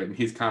drafts, right? And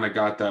he's kind of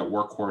got that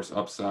workhorse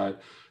upside.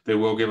 They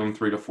will give him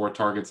 3 to 4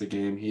 targets a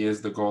game. He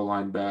is the goal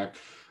line back.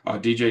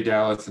 DJ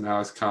Dallas and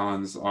Alex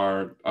Collins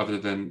are, other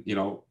than,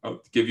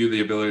 give you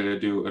the ability to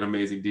do an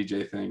amazing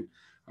DJ thing,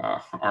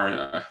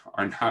 are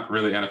not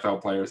really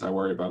NFL players I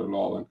worry about at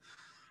all. And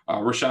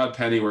Rashad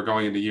Penny, we're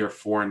going into year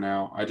 4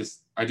 now. I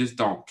just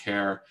don't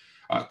care.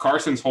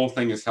 Carson's whole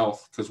thing is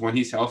health, because when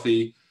he's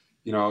healthy,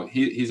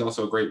 he's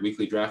also a great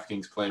weekly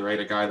DraftKings play, right?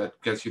 A guy that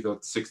gets you the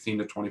 16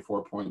 to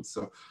 24 points.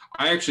 So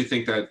I actually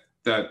think that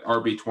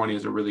RB20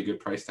 is a really good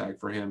price tag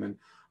for him. And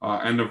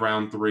end of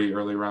round 3,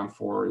 early round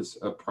 4 is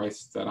a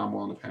price that I'm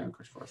willing to pay on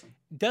Chris Carson.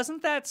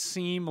 Doesn't that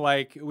seem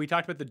like, we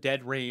talked about the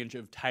dead range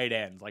of tight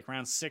ends, like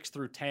round 6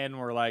 through 10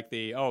 were like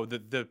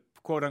the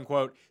quote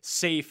unquote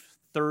safe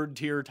 3rd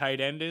tier tight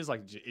end is,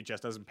 like, it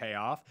just doesn't pay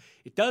off.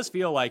 It does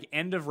feel like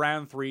end of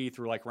round 3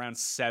 through like round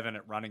 7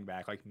 at running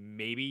back, like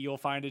maybe you'll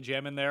find a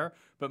gem in there,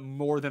 but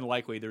more than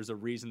likely there's a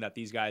reason that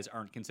these guys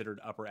aren't considered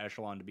upper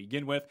echelon to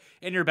begin with,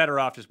 and you're better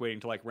off just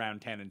waiting to like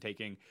round 10 and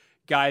taking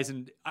guys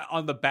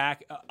on the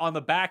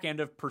back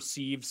end of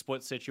perceived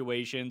split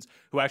situations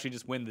who actually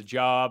just win the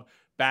job,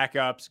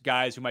 backups,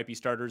 guys who might be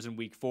starters in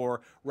week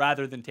 4,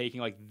 rather than taking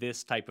like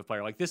this type of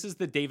player. Like, this is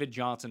the David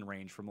Johnson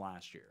range from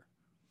last year.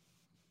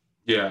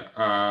 Yeah,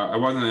 I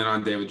wasn't in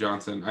on David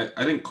Johnson.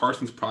 I think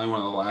Carson's probably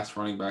one of the last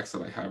running backs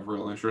that I have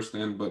real interest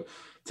in, but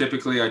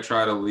typically I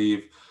try to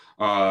leave.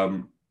 I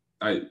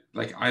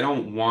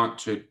don't want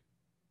to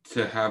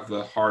have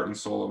the heart and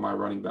soul of my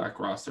running back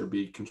roster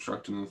be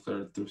constructed in the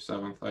 3rd through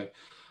 7th.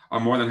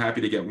 I'm more than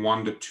happy to get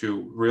 1 to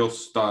 2 real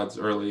studs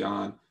early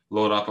on,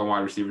 load up on wide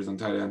receivers and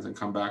tight ends, and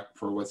come back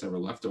for what's ever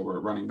left over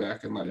at running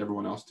back and let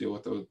everyone else deal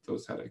with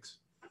those headaches.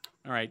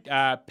 All right.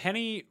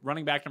 Penny,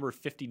 running back number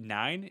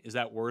 59. Is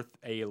that worth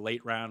a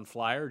late round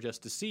flyer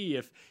just to see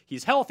if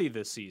he's healthy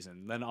this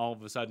season? Then all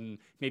of a sudden,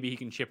 maybe he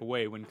can chip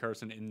away when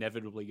Carson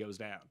inevitably goes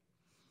down.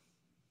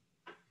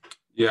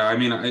 Yeah, I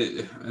mean,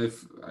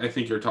 I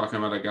think you're talking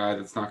about a guy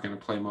that's not going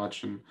to play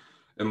much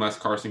unless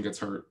Carson gets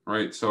hurt,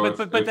 right? So,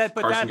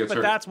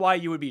 that's why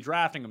you would be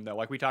drafting him, though.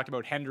 Like we talked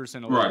about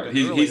Henderson a little bit.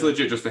 He's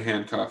legit just a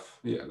handcuff.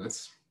 Yeah,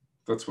 that's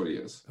what he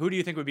is. Who do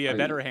you think would be a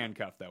better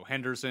handcuff, though,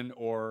 Henderson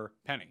or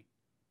Penny?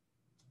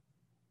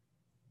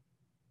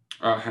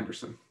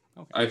 Henderson.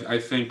 Okay. I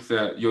think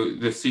that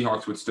the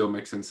Seahawks would still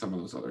mix in some of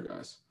those other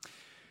guys.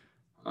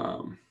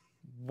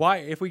 Why?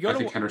 If we go, I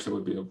think Henderson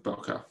would be a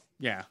bell cow.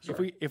 Yeah.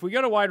 Sorry. If we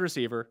go to wide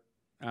receiver,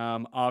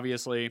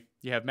 obviously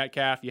you have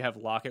Metcalf, you have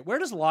Lockett. Where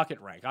does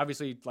Lockett rank?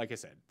 Obviously, like I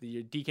said,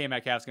 the DK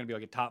Metcalf's going to be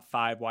like a top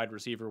 5 wide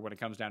receiver when it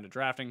comes down to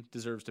drafting.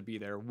 Deserves to be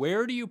there.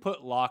 Where do you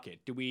put Lockett?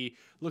 Do we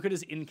look at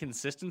his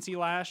inconsistency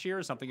last year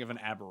as something of an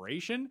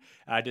aberration?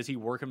 Does he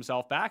work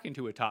himself back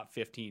into a top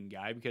 15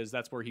 guy? Because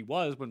that's where he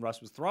was when Russ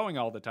was throwing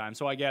all the time.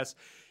 So I guess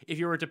if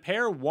you were to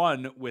pair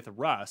one with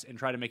Russ and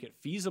try to make it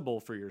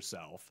feasible for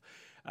yourself,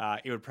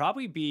 it would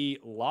probably be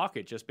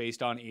Lockett just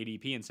based on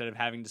ADP instead of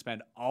having to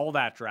spend all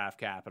that draft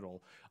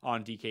capital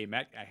on DK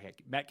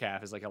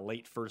Metcalf as like a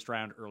late 1st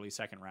round, early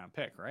 2nd round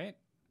pick, right?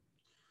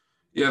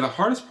 Yeah, the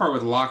hardest part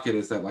with Lockett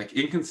is that like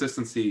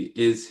inconsistency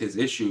is his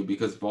issue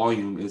because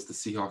volume is the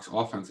Seahawks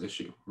offense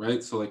issue,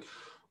 right? So like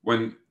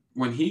when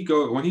when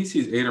he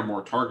sees 8 or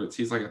more targets,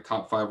 he's like a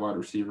top 5 wide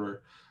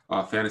receiver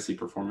fantasy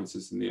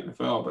performances in the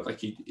NFL, but like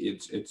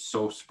it's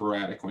so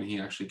sporadic when he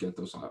actually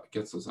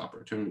gets those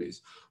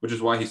opportunities, which is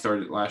why he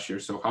started last year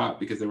so hot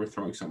because they were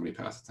throwing so many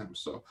pass attempts.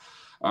 So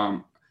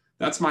um,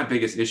 that's my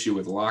biggest issue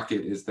with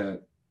Lockett is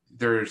that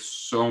there's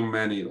so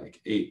many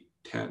like 8,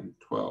 10,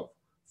 12,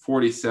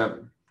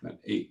 47, then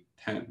 8,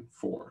 10,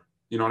 4.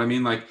 You know what I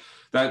mean? Like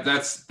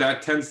that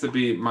tends to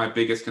be my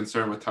biggest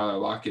concern with Tyler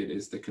Lockett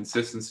is the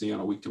consistency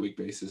on a week-to-week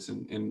basis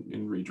in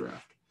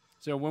redraft.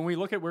 So when we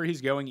look at where he's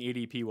going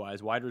ADP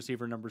wise, wide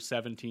receiver number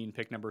 17,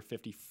 pick number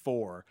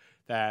 54,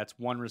 that's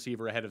one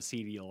receiver ahead of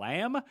CeeDee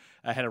Lamb,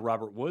 ahead of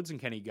Robert Woods and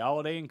Kenny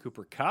Golladay and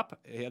Cooper Kupp.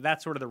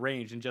 That's sort of the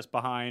range, and just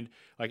behind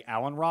like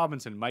Allen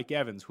Robinson, Mike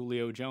Evans,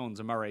 Julio Jones,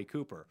 Amari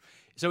Cooper.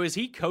 So is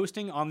he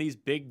coasting on these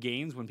big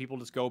gains when people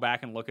just go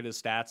back and look at his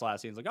stats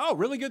last season? It's like, oh,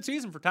 really good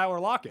season for Tyler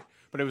Lockett.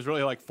 But it was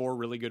really like 4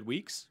 really good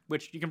weeks,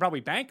 which you can probably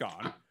bank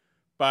on.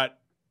 But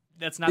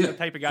that's not the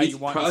type of guy you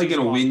want. He's probably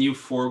going to win you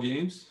 4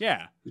 games.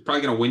 Yeah. He's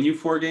probably going to win you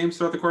 4 games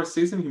throughout the course of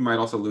the season. He might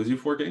also lose you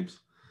 4 games.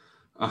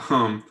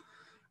 I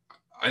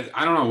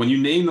don't know. When you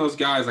name those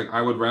guys, like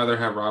I would rather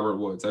have Robert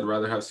Woods. I'd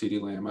rather have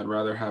CeeDee Lamb. I'd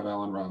rather have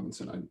Allen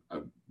Robinson.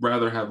 I'd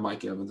rather have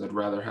Mike Evans. I'd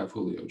rather have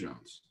Julio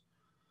Jones.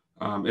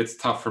 It's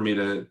tough for me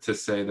to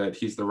say that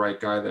he's the right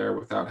guy there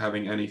without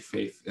having any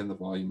faith in the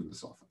volume in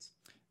this offense.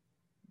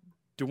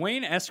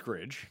 D'Wayne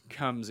Eskridge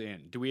comes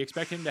in. Do we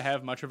expect him to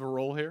have much of a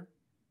role here?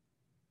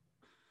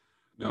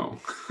 No.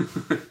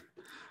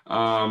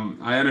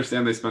 I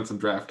understand they spent some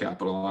draft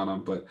capital on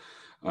him, but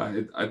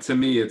to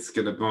me, it's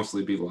going to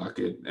mostly be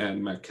Lockett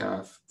and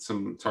Metcalf,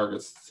 some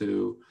targets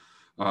to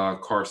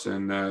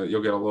Carson.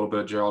 You'll get a little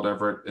bit of Gerald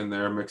Everett in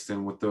there mixed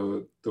in with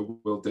the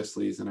Will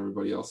Disleys and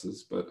everybody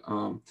else's. But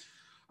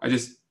I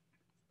just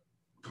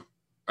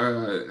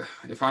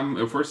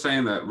if we're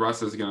saying that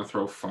Russ is going to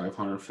throw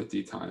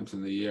 550 times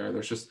in the year,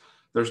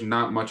 there's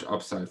not much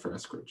upside for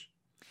Eskridge.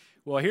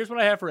 Well, here's what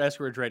I have for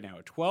Eskridge right now: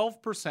 a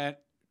 12%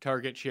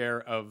 target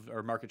share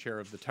or market share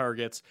of the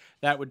targets.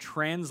 That would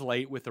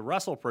translate with the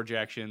Russell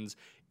projections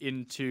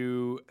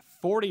into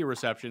 40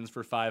 receptions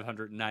for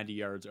 590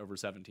 yards over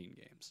 17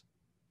 games.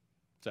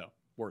 So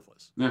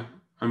worthless. Yeah,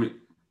 I mean,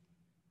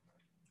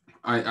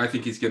 I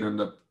think he's going to end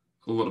up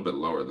a little bit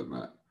lower than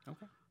that.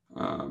 Okay.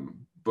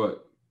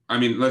 But I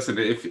mean, listen,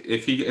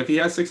 if he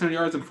has 600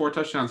 yards and 4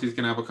 touchdowns, he's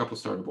going to have a couple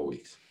startable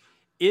weeks.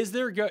 Is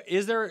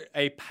there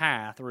a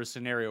path or a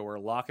scenario where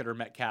Lockett or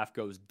Metcalf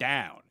goes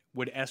down?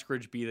 Would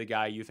Eskridge be the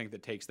guy you think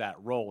that takes that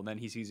role, and then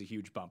he sees a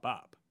huge bump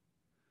up?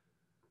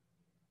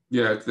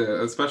 Yeah,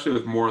 especially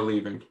with Moore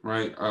leaving,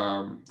 right?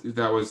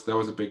 That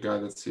was a big guy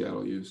that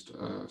Seattle used.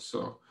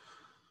 So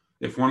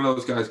if one of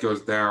those guys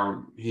goes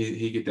down,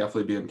 he could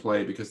definitely be in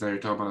play because now you're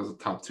talking about as a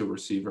top 2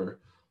 receiver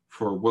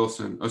for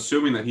Wilson,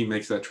 assuming that he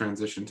makes that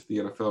transition to the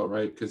NFL,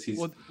 right? Because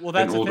he's an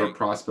older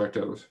prospect.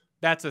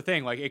 That's the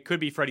thing. Like, it could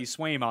be Freddie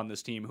Swaim on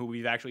this team, who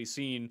we've actually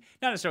seen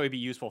not necessarily be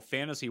useful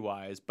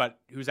fantasy-wise, but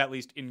who's at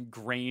least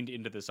ingrained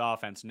into this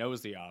offense,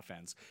 knows the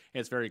offense. And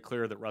it's very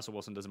clear that Russell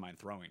Wilson doesn't mind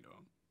throwing to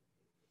him.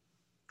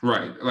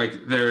 Right. Like,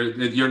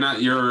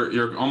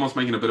 you're almost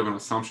making a bit of an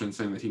assumption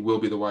saying that he will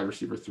be the wide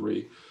receiver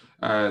 3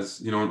 as,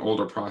 an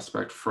older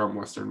prospect from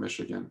Western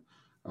Michigan.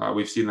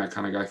 We've seen that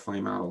kind of guy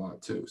flame out a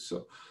lot too.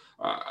 So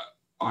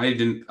I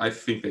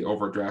think they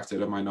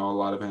overdrafted him. I know a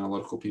lot of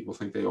analytical people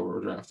think they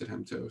overdrafted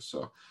him too.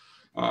 So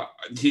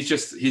he's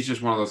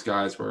just one of those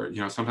guys where,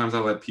 sometimes I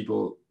let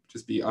people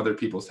just be other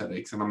people's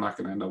headaches, and I'm not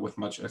going to end up with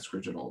much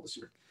Eskridge at all this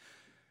year.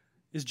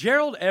 Is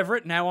Gerald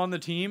Everett now on the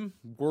team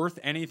worth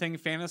anything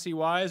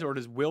fantasy-wise, or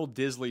does Will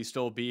Disley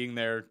still being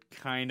there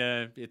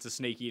it's a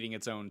snake eating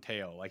its own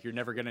tail? Like, you're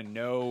never going to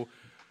know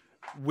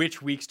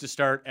which weeks to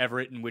start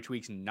Everett and which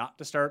weeks not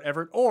to start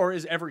Everett? Or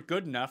is Everett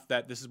good enough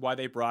that this is why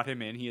they brought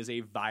him in? He is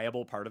a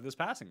viable part of this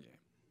passing game.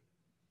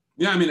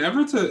 Yeah, I mean,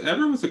 Everett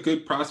was a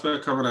good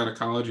prospect coming out of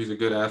college. He's a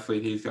good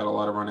athlete. He's got a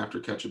lot of run after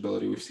catch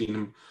ability. We've seen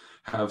him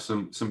have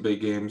some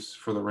big games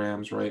for the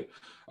Rams, right?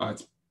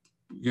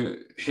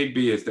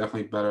 Higbee is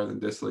definitely better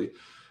than Disley.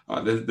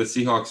 The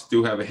Seahawks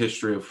do have a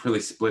history of really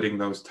splitting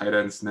those tight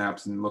end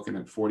snaps and looking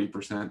at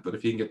 40%. But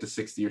if he can get to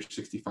 60 or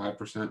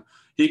 65%,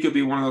 he could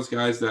be one of those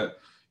guys that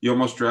you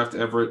almost draft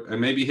Everett and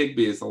maybe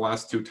Higbee is the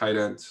last 2 tight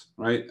ends,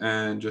 right?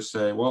 And just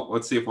say, well,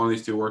 let's see if one of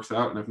these 2 works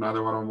out. And if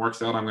neither one of them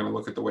works out, I'm going to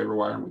look at the waiver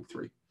wire in week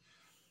 3.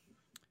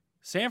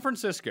 San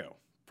Francisco,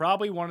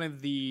 probably one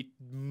of the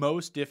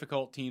most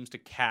difficult teams to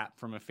cap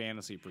from a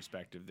fantasy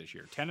perspective this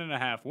year.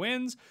 10.5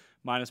 wins,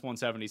 minus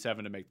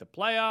 177 to make the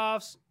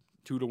playoffs,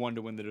 2-1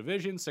 to win the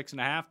division,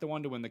 6.5 to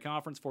 1 to win the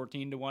conference,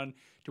 14 to 1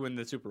 to win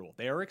the Super Bowl.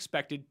 They are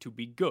expected to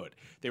be good.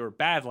 They were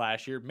bad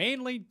last year,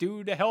 mainly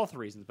due to health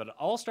reasons, but it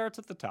all starts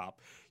at the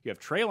top. You have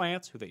Trey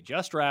Lance, who they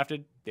just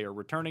drafted. They are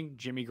returning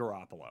Jimmy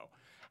Garoppolo.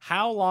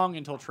 How long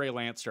until Trey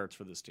Lance starts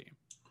for this team?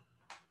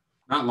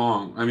 Not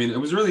long. I mean, it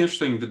was really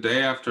interesting. The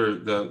day after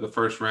the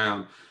first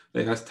round,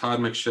 they asked Todd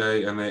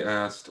McShay and they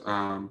asked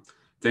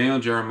Daniel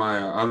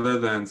Jeremiah, other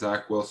than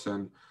Zach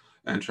Wilson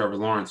and Trevor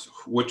Lawrence,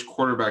 which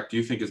quarterback do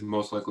you think is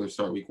most likely to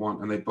start week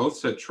 1? And they both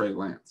said Trey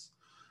Lance.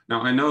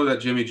 Now, I know that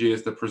Jimmy G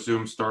is the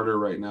presumed starter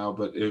right now,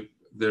 but if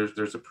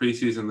there's a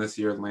preseason this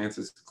year, Lance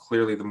is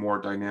clearly the more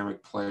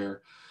dynamic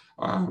player.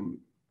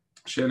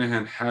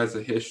 Shanahan has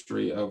a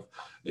history of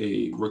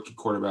a rookie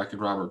quarterback in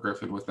Robert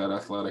Griffin with that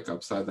athletic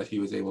upside that he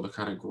was able to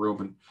kind of groom.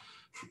 And,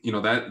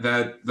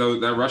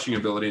 that rushing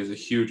ability is a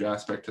huge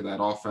aspect to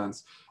that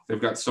offense.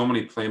 They've got so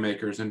many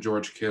playmakers in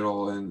George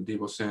Kittle and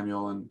Deebo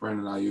Samuel and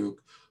Brandon Ayuk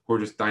who are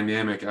just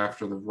dynamic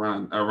after the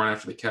run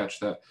after the catch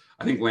that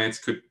I think Lance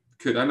could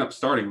end up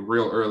starting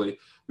real early.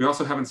 We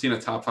also haven't seen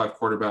a top 5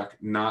 quarterback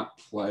not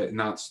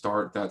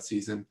start that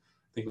season,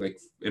 I think like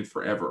in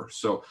forever.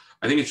 So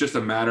I think it's just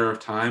a matter of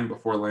time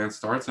before Lance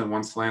starts. And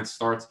once Lance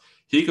starts,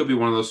 he could be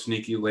one of those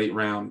sneaky late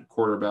round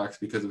quarterbacks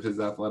because of his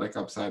athletic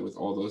upside with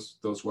all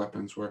those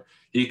weapons where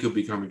he could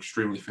become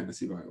extremely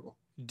fantasy viable.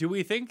 Do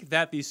we think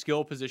that the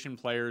skill position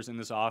players in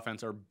this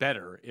offense are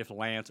better if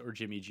Lance or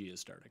Jimmy G is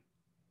starting?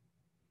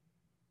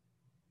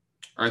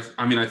 I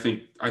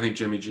think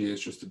Jimmy G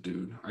is just a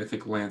dude. I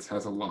think Lance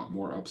has a lot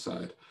more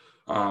upside.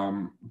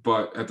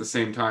 But at the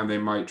same time, they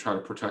might try to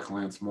protect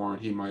Lance more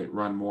and he might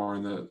run more.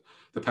 And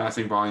the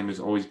passing volume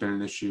has always been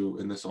an issue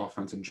in this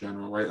offense in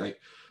general, right? Like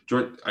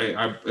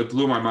it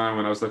blew my mind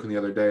when I was looking the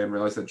other day and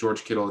realized that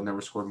George Kittle had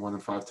never scored more than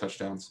 5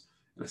 touchdowns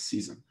in a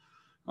season.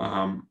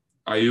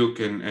 Ayuk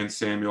and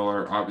Samuel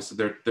are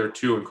obviously they're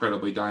 2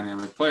 incredibly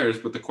dynamic players,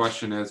 but the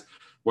question is,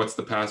 what's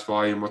the pass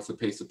volume? What's the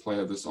pace of play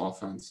of this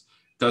offense?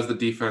 Does the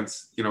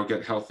defense,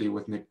 get healthy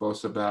with Nick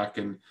Bosa back?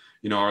 And,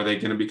 are they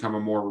going to become a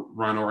more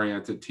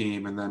run-oriented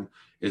team? And then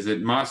is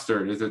it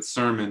Mostert? Is it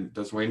Sermon?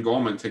 Does Wayne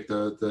Goldman take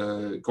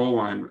the goal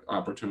line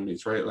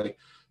opportunities, right? Like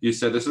you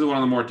said, this is one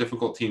of the more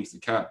difficult teams to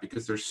cap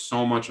because there's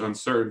so much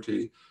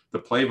uncertainty. The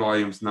play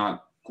volume's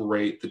not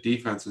great. The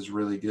defense is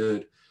really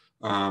good.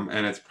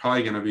 And it's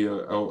probably going to be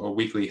a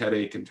weekly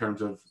headache in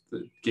terms of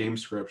the game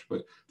script,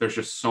 but there's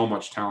just so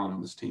much talent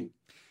on this team.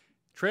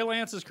 Trey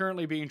Lance is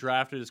currently being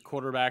drafted as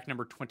quarterback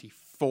number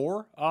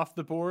 24 off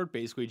the board.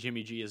 Basically,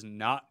 Jimmy G is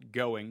not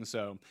going,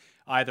 so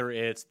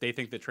either they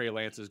think that Trey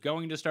Lance is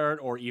going to start,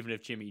 or even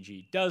if Jimmy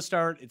G does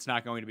start, it's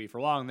not going to be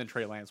for long, then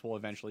Trey Lance will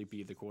eventually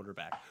be the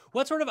quarterback.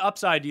 What sort of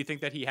upside do you think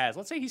that he has?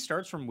 Let's say he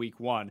starts from week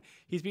 1.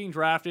 He's being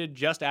drafted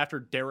just after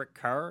Derek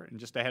Carr and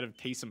just ahead of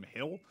Taysom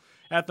Hill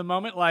at the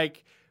moment.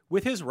 Like,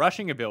 with his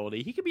rushing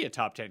ability, he could be a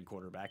top 10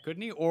 quarterback,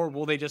 couldn't he? Or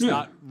will they just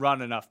not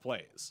run enough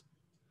plays?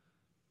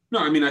 No,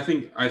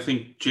 I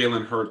think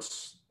Jalen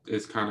Hurts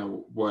is kind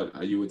of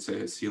what you would say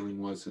his ceiling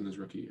was in his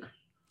rookie year.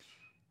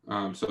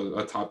 So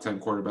a top 10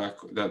 quarterback,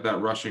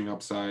 that rushing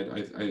upside.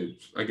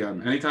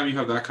 Again, anytime you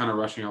have that kind of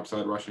rushing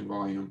upside, rushing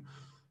volume,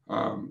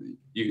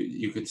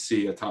 you could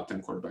see a top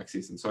 10 quarterback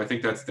season. So I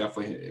think that's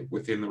definitely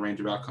within the range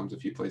of outcomes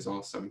if he plays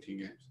all 17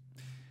 games.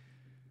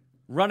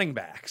 Running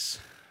backs.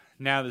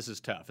 Now this is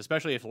tough,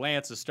 especially if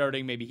Lance is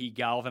starting. Maybe he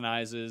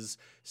galvanizes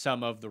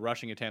some of the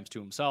rushing attempts to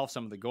himself,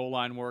 some of the goal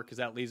line work, because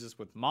that leaves us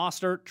with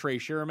Mostert, Trey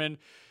Sherman.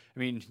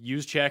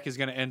 Juszczyk is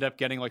going to end up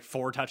getting like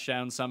 4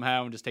 touchdowns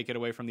somehow and just take it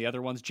away from the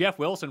other ones. Jeff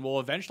Wilson will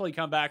eventually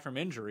come back from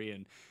injury,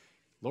 and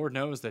Lord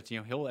knows that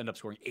he'll end up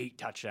scoring 8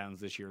 touchdowns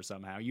this year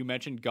somehow. You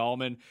mentioned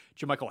Gallman.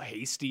 JaMycal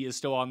Hasty is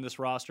still on this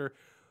roster.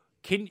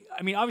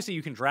 Obviously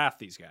you can draft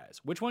these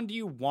guys. Which one do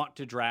you want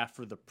to draft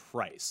for the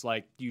price?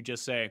 Like, do you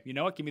just say, you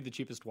know what, give me the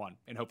cheapest one,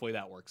 and hopefully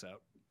that works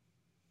out?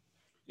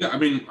 Yeah,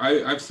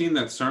 I've seen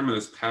that Sermon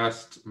has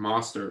passed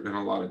Mostert in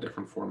a lot of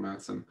different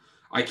formats, and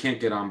I can't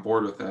get on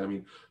board with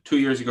that. 2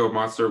 years ago,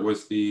 Mostert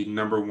was the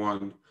number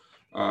 1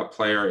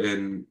 player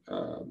in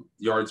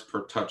yards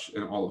per touch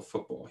in all of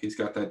football. He's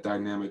got that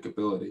dynamic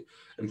ability,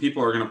 and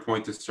people are going to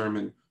point to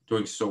Sermon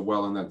doing so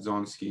well in that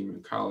zone scheme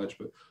in college,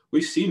 but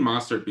we've seen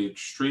Mostert be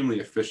extremely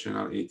efficient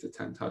on 8 to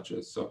 10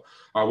 touches. So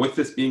with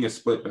this being a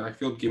split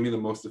backfield, give me the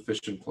most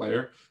efficient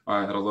player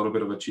at a little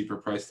bit of a cheaper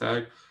price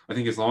tag. I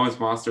think as long as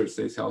Mostert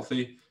stays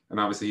healthy, and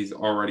obviously he's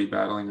already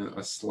battling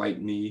a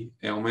slight knee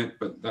ailment,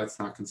 but that's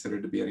not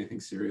considered to be anything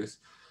serious.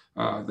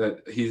 I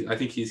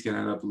think he's going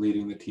to end up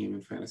leading the team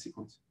in fantasy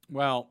points.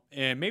 Well,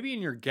 and maybe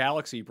in your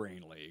Galaxy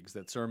Brain leagues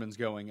that Sermon's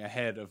going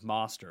ahead of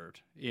Mostert.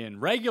 In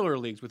regular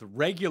leagues with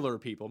regular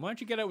people, why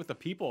don't you get out with the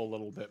people a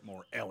little bit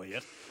more,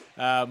 Elliot?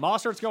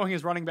 Mostert's going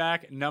as running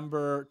back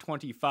number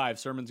 25.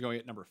 Sermon's going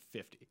at number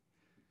 50.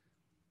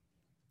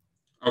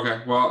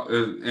 Okay, well,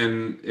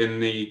 in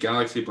the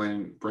Galaxy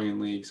Brain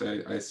leagues,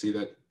 I see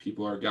that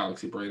people are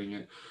Galaxy Braining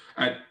it.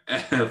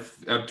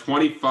 At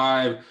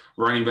 25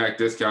 running back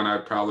discount,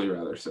 I'd probably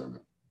rather Sermon.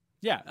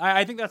 Yeah,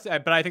 I think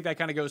but I think that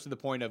kind of goes to the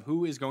point of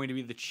who is going to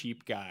be the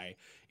cheap guy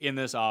in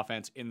this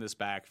offense, in this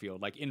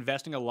backfield. Like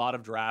investing a lot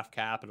of draft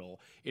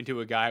capital into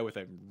a guy with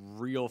a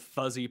real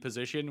fuzzy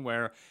position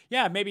where,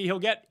 yeah, maybe he'll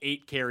get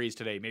 8 carries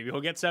today. Maybe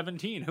he'll get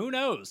 17. Who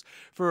knows?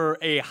 For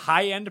a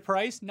high-end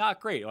price, not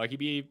great. Like he'd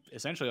be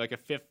essentially like a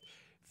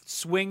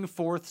swing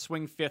 4th,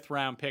 swing 5th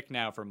round pick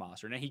now for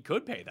Mostert. Now, he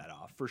could pay that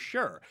off for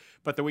sure,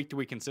 but the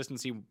week-to-week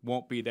consistency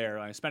won't be there.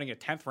 I'm spending a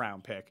 10th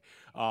round pick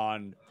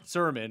on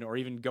Sermon, or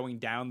even going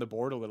down the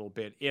board a little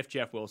bit if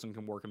Jeff Wilson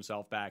can work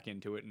himself back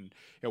into it, and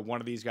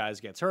one of these guys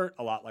gets hurt,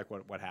 a lot like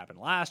what happened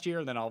last year,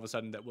 and then all of a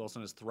sudden that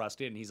Wilson is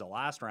thrust in, he's a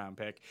last round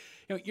pick.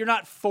 You're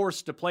not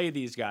forced to play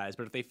these guys,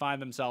 but if they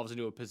find themselves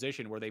into a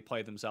position where they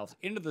play themselves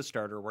into the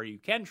starter where you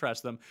can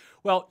trust them,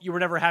 well, you were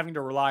never having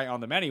to rely on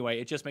them anyway.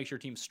 It just makes your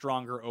team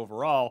stronger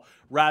overall,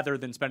 rather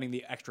than spending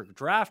the extra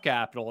draft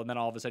capital, and then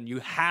all of a sudden you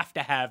have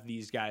to have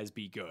these guys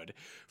be good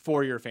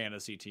for your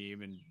fantasy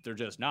team, and they're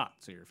just not,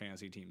 so your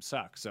fantasy team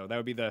sucks. So that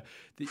would be the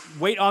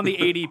wait on the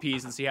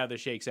ADPs and see how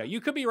this shakes out.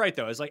 You could be right,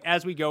 though. It's like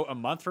as we go a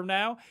month from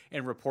now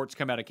and reports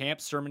come out of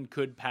camp, Sermon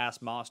could pass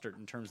Mostert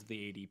in terms of the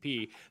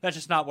ADP. That's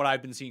just not what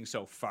I've been seeing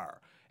so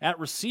far. At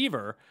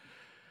receiver,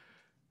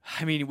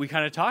 I mean, we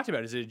kind of talked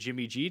about it. Is it a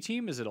Jimmy G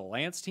team? Is it a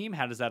Lance team?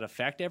 How does that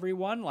affect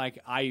everyone? Like,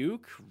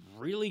 Ayuk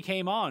really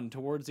came on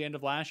towards the end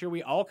of last year.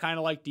 We all kind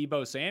of like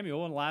Deebo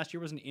Samuel, and last year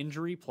was an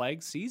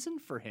injury-plagued season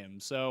for him.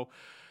 So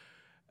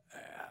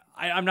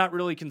I'm not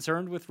really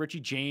concerned with Richie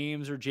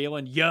James or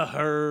Jalen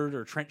Yaherd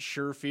or Trent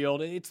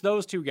Sherfield. It's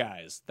those two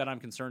guys that I'm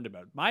concerned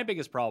about. My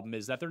biggest problem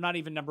is that they're not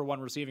even number 1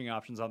 receiving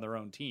options on their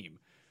own team.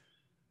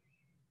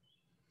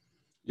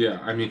 Yeah,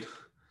 I mean,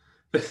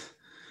 this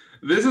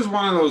is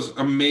one of those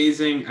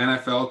amazing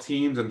NFL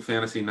teams and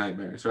fantasy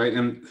nightmares, right?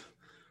 And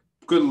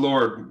good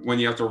Lord, when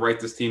you have to write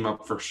this team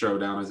up for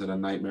showdown, is it a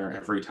nightmare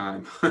every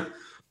time?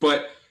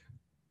 But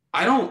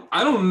I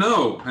don't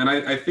know. And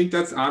I think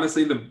that's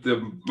honestly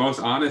the most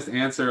honest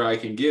answer I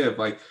can give.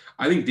 Like,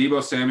 I think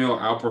Deebo Samuel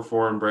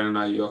outperformed Brandon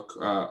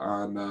Ayuk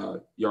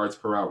on yards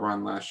per route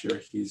run last year.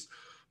 He's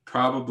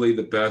probably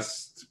the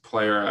best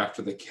player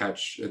after the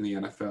catch in the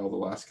NFL the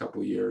last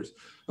couple of years.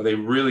 They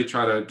really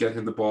try to get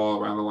him the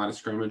ball around the line of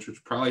scrimmage,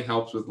 which probably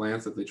helps with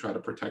Lance if they try to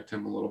protect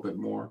him a little bit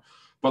more.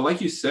 But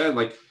like you said,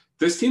 like,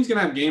 this team's going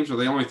to have games where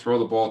they only throw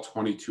the ball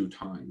 22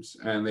 times,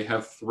 and they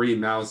have 3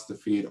 mouths to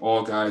feed,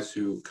 all guys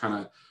who kind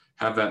of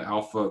have that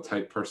alpha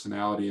type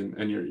personality,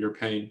 and you're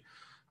paying,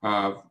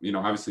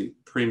 obviously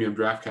premium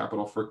draft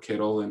capital for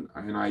Kittle and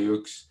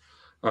Ayuk's.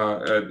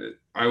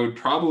 I would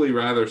probably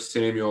rather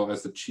Samuel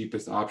as the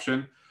cheapest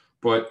option,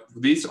 but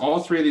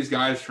all 3 of these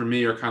guys for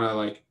me are kind of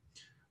like,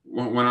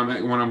 when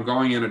I'm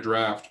going in a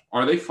draft,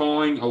 are they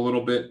falling a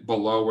little bit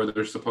below where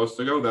they're supposed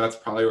to go? That's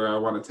probably where I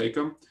want to take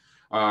them.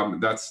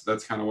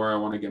 That's kind of where I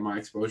want to get my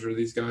exposure to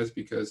these guys,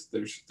 because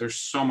there's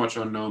so much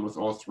unknown with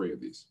all 3 of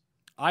these.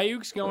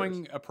 Ayuk's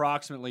going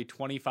approximately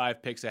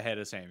 25 picks ahead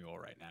of Samuel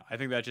right now. I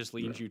think that just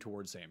leans you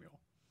towards Samuel.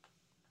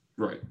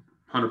 Right.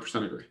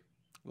 100% agree.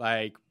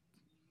 Like,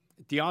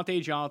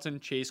 Deontay Johnson,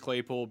 Chase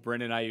Claypool,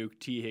 Brendan Ayuk,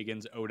 T.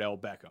 Higgins, Odell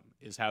Beckham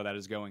is how that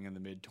is going in the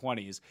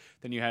mid-20s.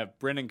 Then you have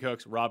Brendan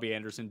Cooks, Robbie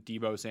Anderson,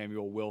 Deebo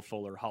Samuel, Will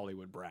Fuller,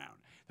 Hollywood Brown.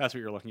 That's what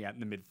you're looking at in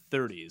the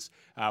mid-30s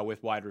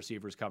with wide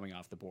receivers coming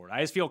off the board.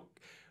 I just feel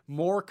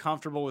more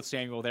comfortable with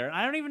Samuel there. And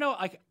I don't even know,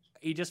 like,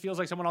 he just feels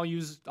like someone I'll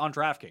use on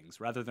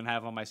DraftKings rather than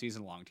have on my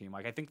season-long team.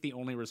 Like, I think the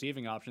only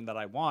receiving option that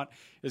I want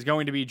is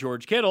going to be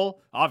George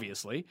Kittle,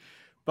 obviously.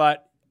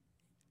 But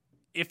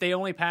if they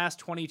only pass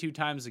 22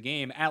 times a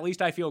game, at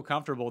least I feel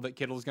comfortable that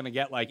Kittle's going to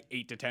get like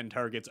 8 to 10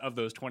 targets of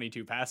those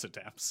 22 pass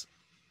attempts.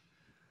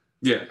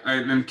 Yeah,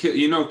 when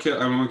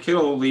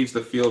Kittle leaves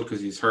the field because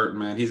he's hurt,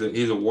 man, he's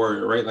a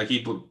warrior, right? Like, he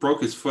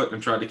broke his foot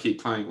and tried to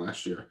keep playing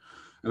last year,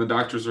 and the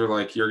doctors are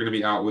like, "You're going to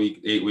be out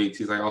 8 weeks."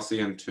 He's like, "I'll see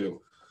you in 2."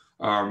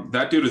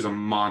 That dude is a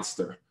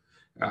monster.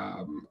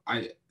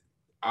 I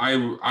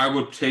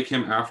would take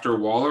him after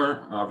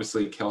Waller.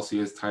 Obviously, Kelsey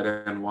is tight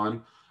end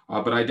 1.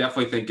 But I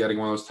definitely think getting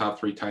one of those top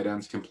 3 tight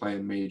ends can play a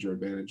major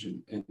advantage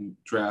in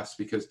drafts,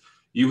 because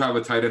you have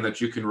a tight end that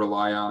you can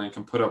rely on and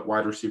can put up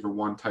wide receiver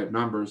 1 type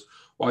numbers,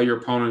 while your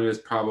opponent is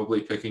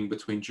probably picking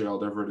between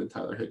Gerald Everett and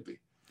Tyler Higbee.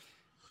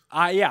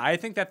 I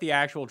think that the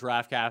actual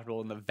draft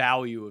capital and the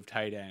value of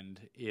tight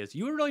end is,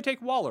 you would really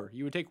take Waller.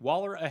 You would take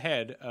Waller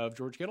ahead of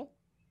George Kittle?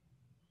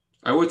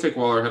 I would take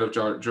Waller ahead of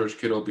George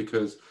Kittle,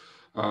 because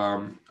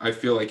I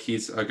feel like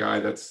he's a guy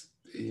that's,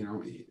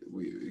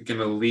 going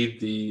to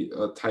lead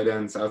the tight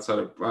ends outside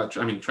of.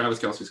 Travis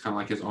Kelce's kind of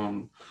like his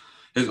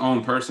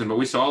own person, but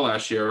we saw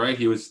last year, right?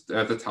 He was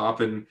at the top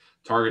in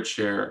target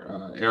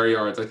share, air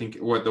yards. I think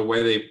the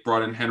way they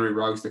brought in Henry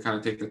Ruggs to kind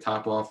of take the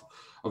top off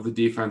of the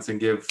defense and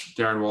give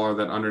Darren Waller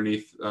that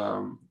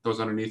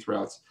those underneath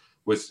routes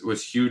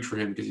was huge for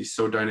him, because he's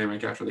so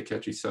dynamic after the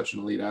catch. He's such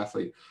an elite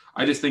athlete.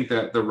 I just think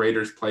that the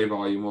Raiders' play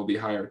volume will be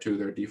higher too.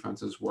 Their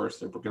defense is worse.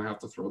 They're going to have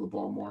to throw the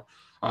ball more.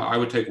 I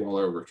would take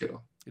Waller over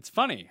Kittle. It's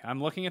funny.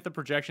 I'm looking at the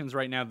projections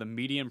right now, the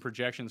median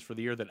projections for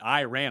the year that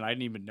I ran. I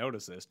didn't even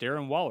notice this.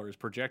 Darren Waller is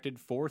projected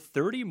for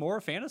 30 more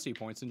fantasy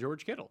points than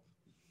George Kittle.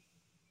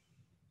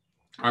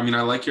 I mean,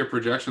 I like your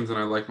projections and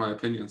I like my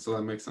opinion, so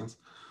that makes sense.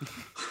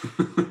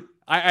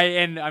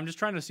 And I'm just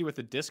trying to see what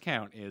the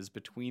discount is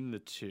between the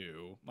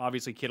two.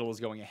 Obviously, Kittle is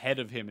going ahead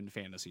of him in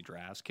fantasy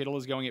drafts. Kittle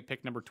is going at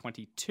pick number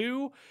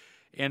 22,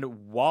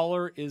 and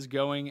Waller is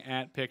going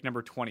at pick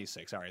number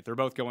 26. All right, they're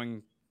both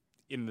going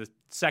in the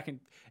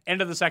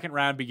end of the second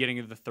round, beginning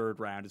of the third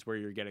round is where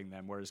you're getting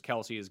them, whereas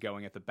Kelce is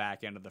going at the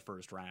back end of the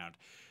first round.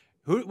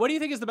 What do you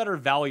think is the better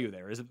value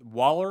there? Is it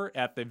Waller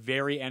at the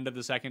very end of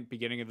the second,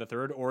 beginning of the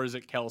third, or is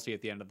it Kelce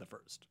at the end of the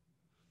first?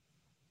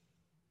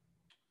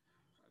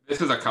 This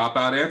is a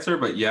cop-out answer,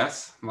 but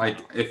yes. Like,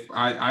 if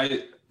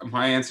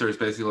my answer is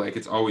basically like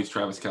it's always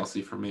Travis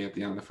Kelce for me at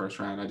the end of the first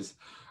round.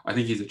 I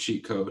think he's a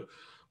cheat code.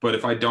 But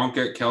if I don't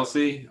get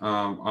Kelce,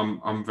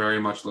 I'm very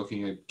much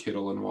looking at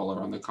Kittle and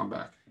Waller on the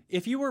comeback.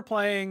 If you were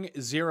playing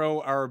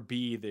 0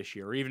 RB this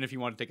year, or even if you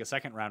want to take a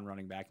second round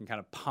running back and kind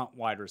of punt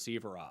wide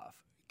receiver off,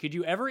 could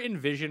you ever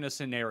envision a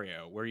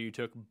scenario where you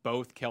took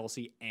both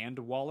Kelce and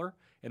Waller?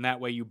 And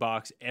that way you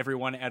box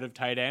everyone out of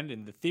tight end.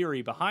 And the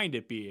theory behind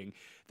it being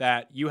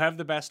that you have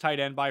the best tight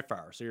end by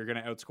far. So you're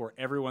going to outscore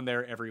everyone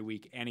there every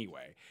week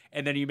anyway.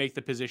 And then you make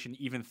the position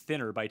even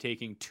thinner by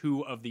taking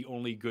 2 of the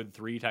only good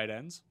 3 tight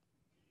ends.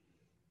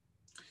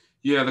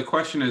 Yeah, the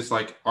question is,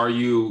 like, are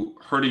you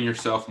hurting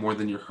yourself more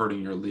than you're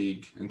hurting your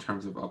league in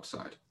terms of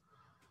upside?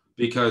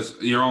 Because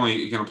you're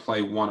only going to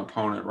play one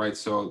opponent, right?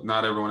 So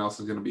not everyone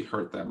else is going to be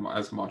hurt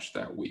as much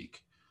that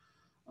week.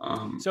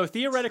 So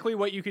theoretically,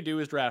 what you could do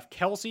is draft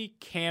Kelce,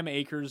 Cam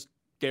Akers,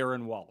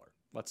 Darren Waller,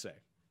 let's say,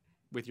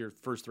 with your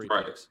first 3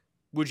 picks.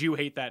 Would you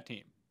hate that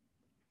team?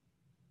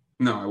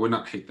 No, I would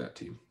not hate that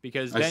team.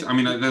 Because that's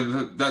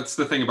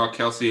the thing about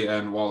Kelce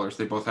and Waller.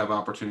 They both have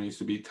opportunities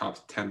to be top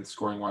 10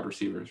 scoring wide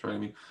receivers, right? I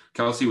mean,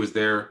 Kelce was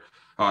there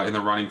in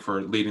the running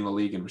for leading the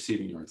league in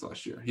receiving yards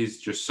last year. He's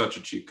just such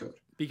a cheat code.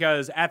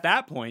 Because at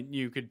that point,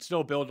 you could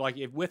still build, like,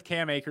 if with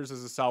Cam Akers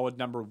as a solid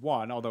number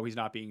 1, although he's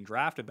not being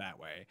drafted that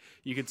way,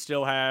 you could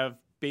still have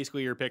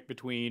basically your pick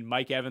between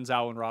Mike Evans,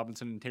 Allen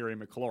Robinson, and Terry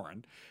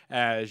McLaurin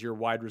as your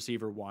wide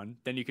receiver 1.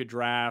 Then you could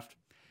draft,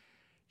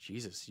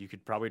 you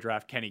could probably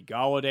draft Kenny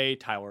Golladay,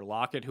 Tyler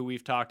Lockett, who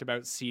we've talked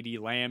about, CeeDee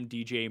Lamb,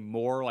 DJ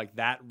Moore, like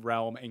that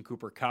realm, and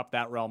Cooper Kupp,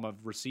 that realm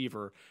of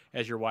receiver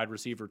as your wide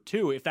receiver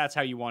 2, if that's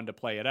how you wanted to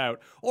play it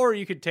out. Or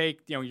you could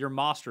take, your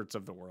Mosterts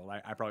of the world.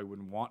 I probably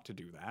wouldn't want to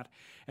do that.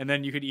 And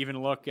then you could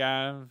even look,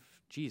 DJ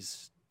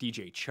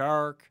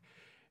Chark,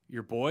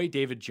 your boy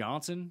David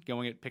Johnson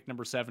going at pick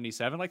number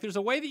 77. Like, there's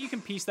a way that you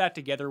can piece that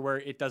together where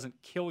it doesn't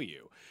kill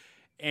you.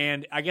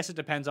 And I guess it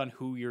depends on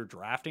who you're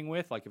drafting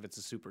with. Like, if it's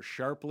a super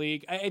sharp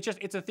league,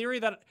 it's a theory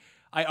that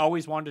I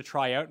always wanted to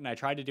try out. And I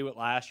tried to do it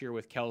last year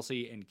with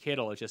Kelce and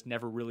Kittle. It just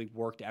never really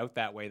worked out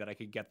that way, that I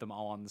could get them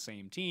all on the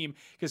same team,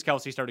 because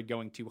Kelce started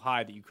going too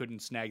high that you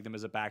couldn't snag them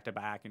as a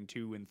back-to-back in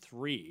 2 and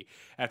 3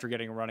 after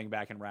getting a running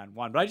back in round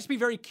 1. But I'd just be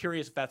very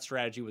curious if that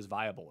strategy was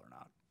viable or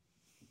not.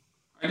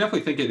 I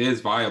definitely think it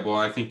is viable.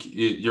 I think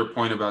your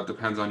point about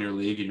depends on your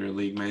league and your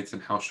league mates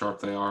and how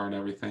sharp they are and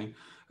everything.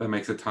 That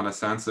makes a ton of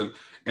sense. And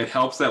it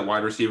helps that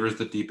wide receiver is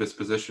the deepest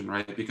position,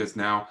 right? Because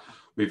now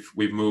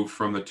we've moved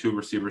from the 2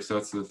 receiver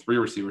sets to the 3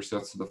 receiver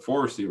sets to the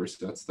 4 receiver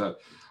sets, that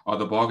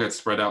the ball gets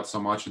spread out so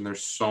much and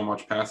there's so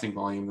much passing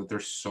volume that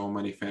there's so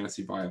many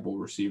fantasy viable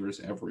receivers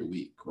every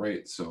week,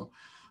 right? So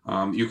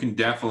you can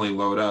definitely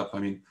load up. I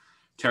mean,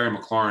 Terry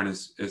McLaurin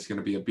is going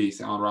to be a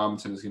beast. Allen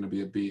Robinson is going to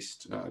be a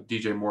beast.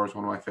 DJ Moore is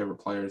one of my favorite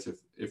players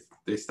if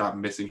they stop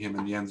missing him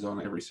in the end zone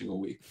every single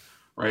week,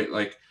 right?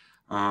 Like,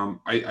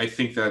 I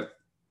think that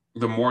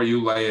the more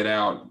you lay it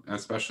out,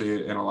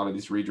 especially in a lot of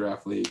these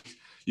redraft leagues,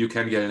 you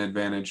can get an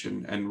advantage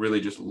and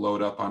really just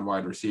load up on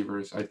wide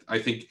receivers. I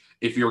think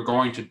if you're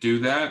going to do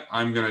that,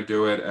 I'm going to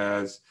do it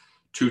as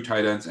 2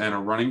 tight ends and a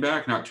running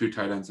back, not 2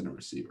 tight ends and a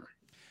receiver.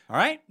 All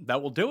right,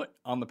 that will do it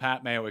on the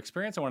Pat Mayo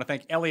Experience. I want to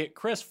thank Elliot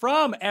Chris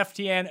from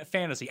FTN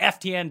Fantasy,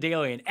 FTN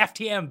Daily, and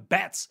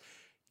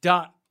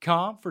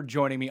FTNBets.com for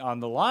joining me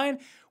on the line.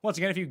 Once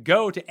again, if you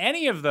go to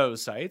any of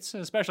those sites,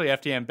 especially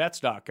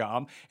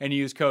FTNBets.com, and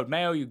use code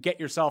Mayo, you get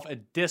yourself a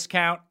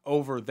discount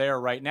over there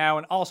right now.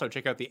 And also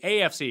check out the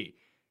AFC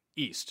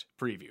East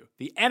preview,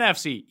 the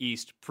NFC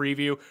East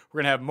preview.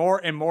 We're going to have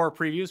more and more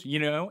previews,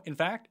 in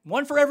fact,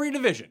 one for every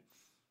division,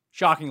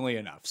 shockingly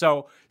enough.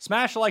 So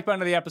smash the like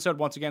button of the episode.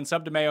 Once again,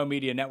 sub to Mayo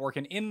Media Network.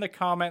 And in the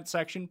comment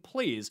section,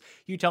 please,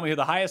 you tell me who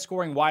the highest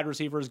scoring wide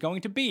receiver is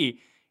going to be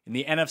in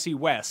the NFC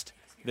West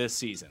this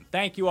season.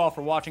 Thank you all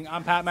for watching.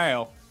 I'm Pat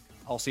Mayo.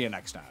 I'll see you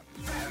next time.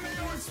 Pat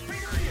Mayo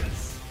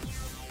Experience.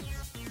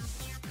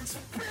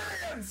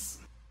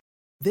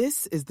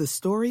 This is the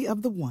story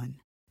of the one.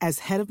 As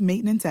head of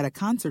maintenance at a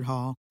concert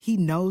hall, he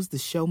knows the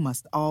show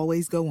must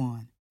always go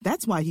on.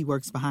 That's why he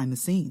works behind the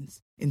scenes,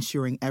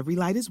 ensuring every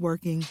light is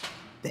working,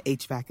 the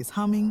HVAC is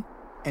humming,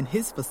 and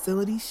his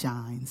facility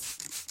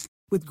shines.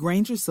 With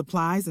Grainger's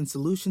supplies and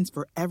solutions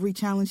for every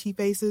challenge he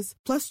faces,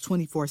 plus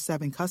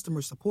 24/7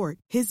 customer support,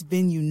 his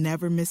venue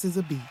never misses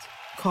a beat.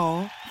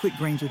 Call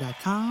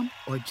quickgrainger.com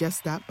or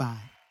just stop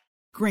by.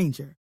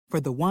 Grainger, for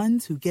the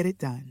ones who get it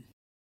done.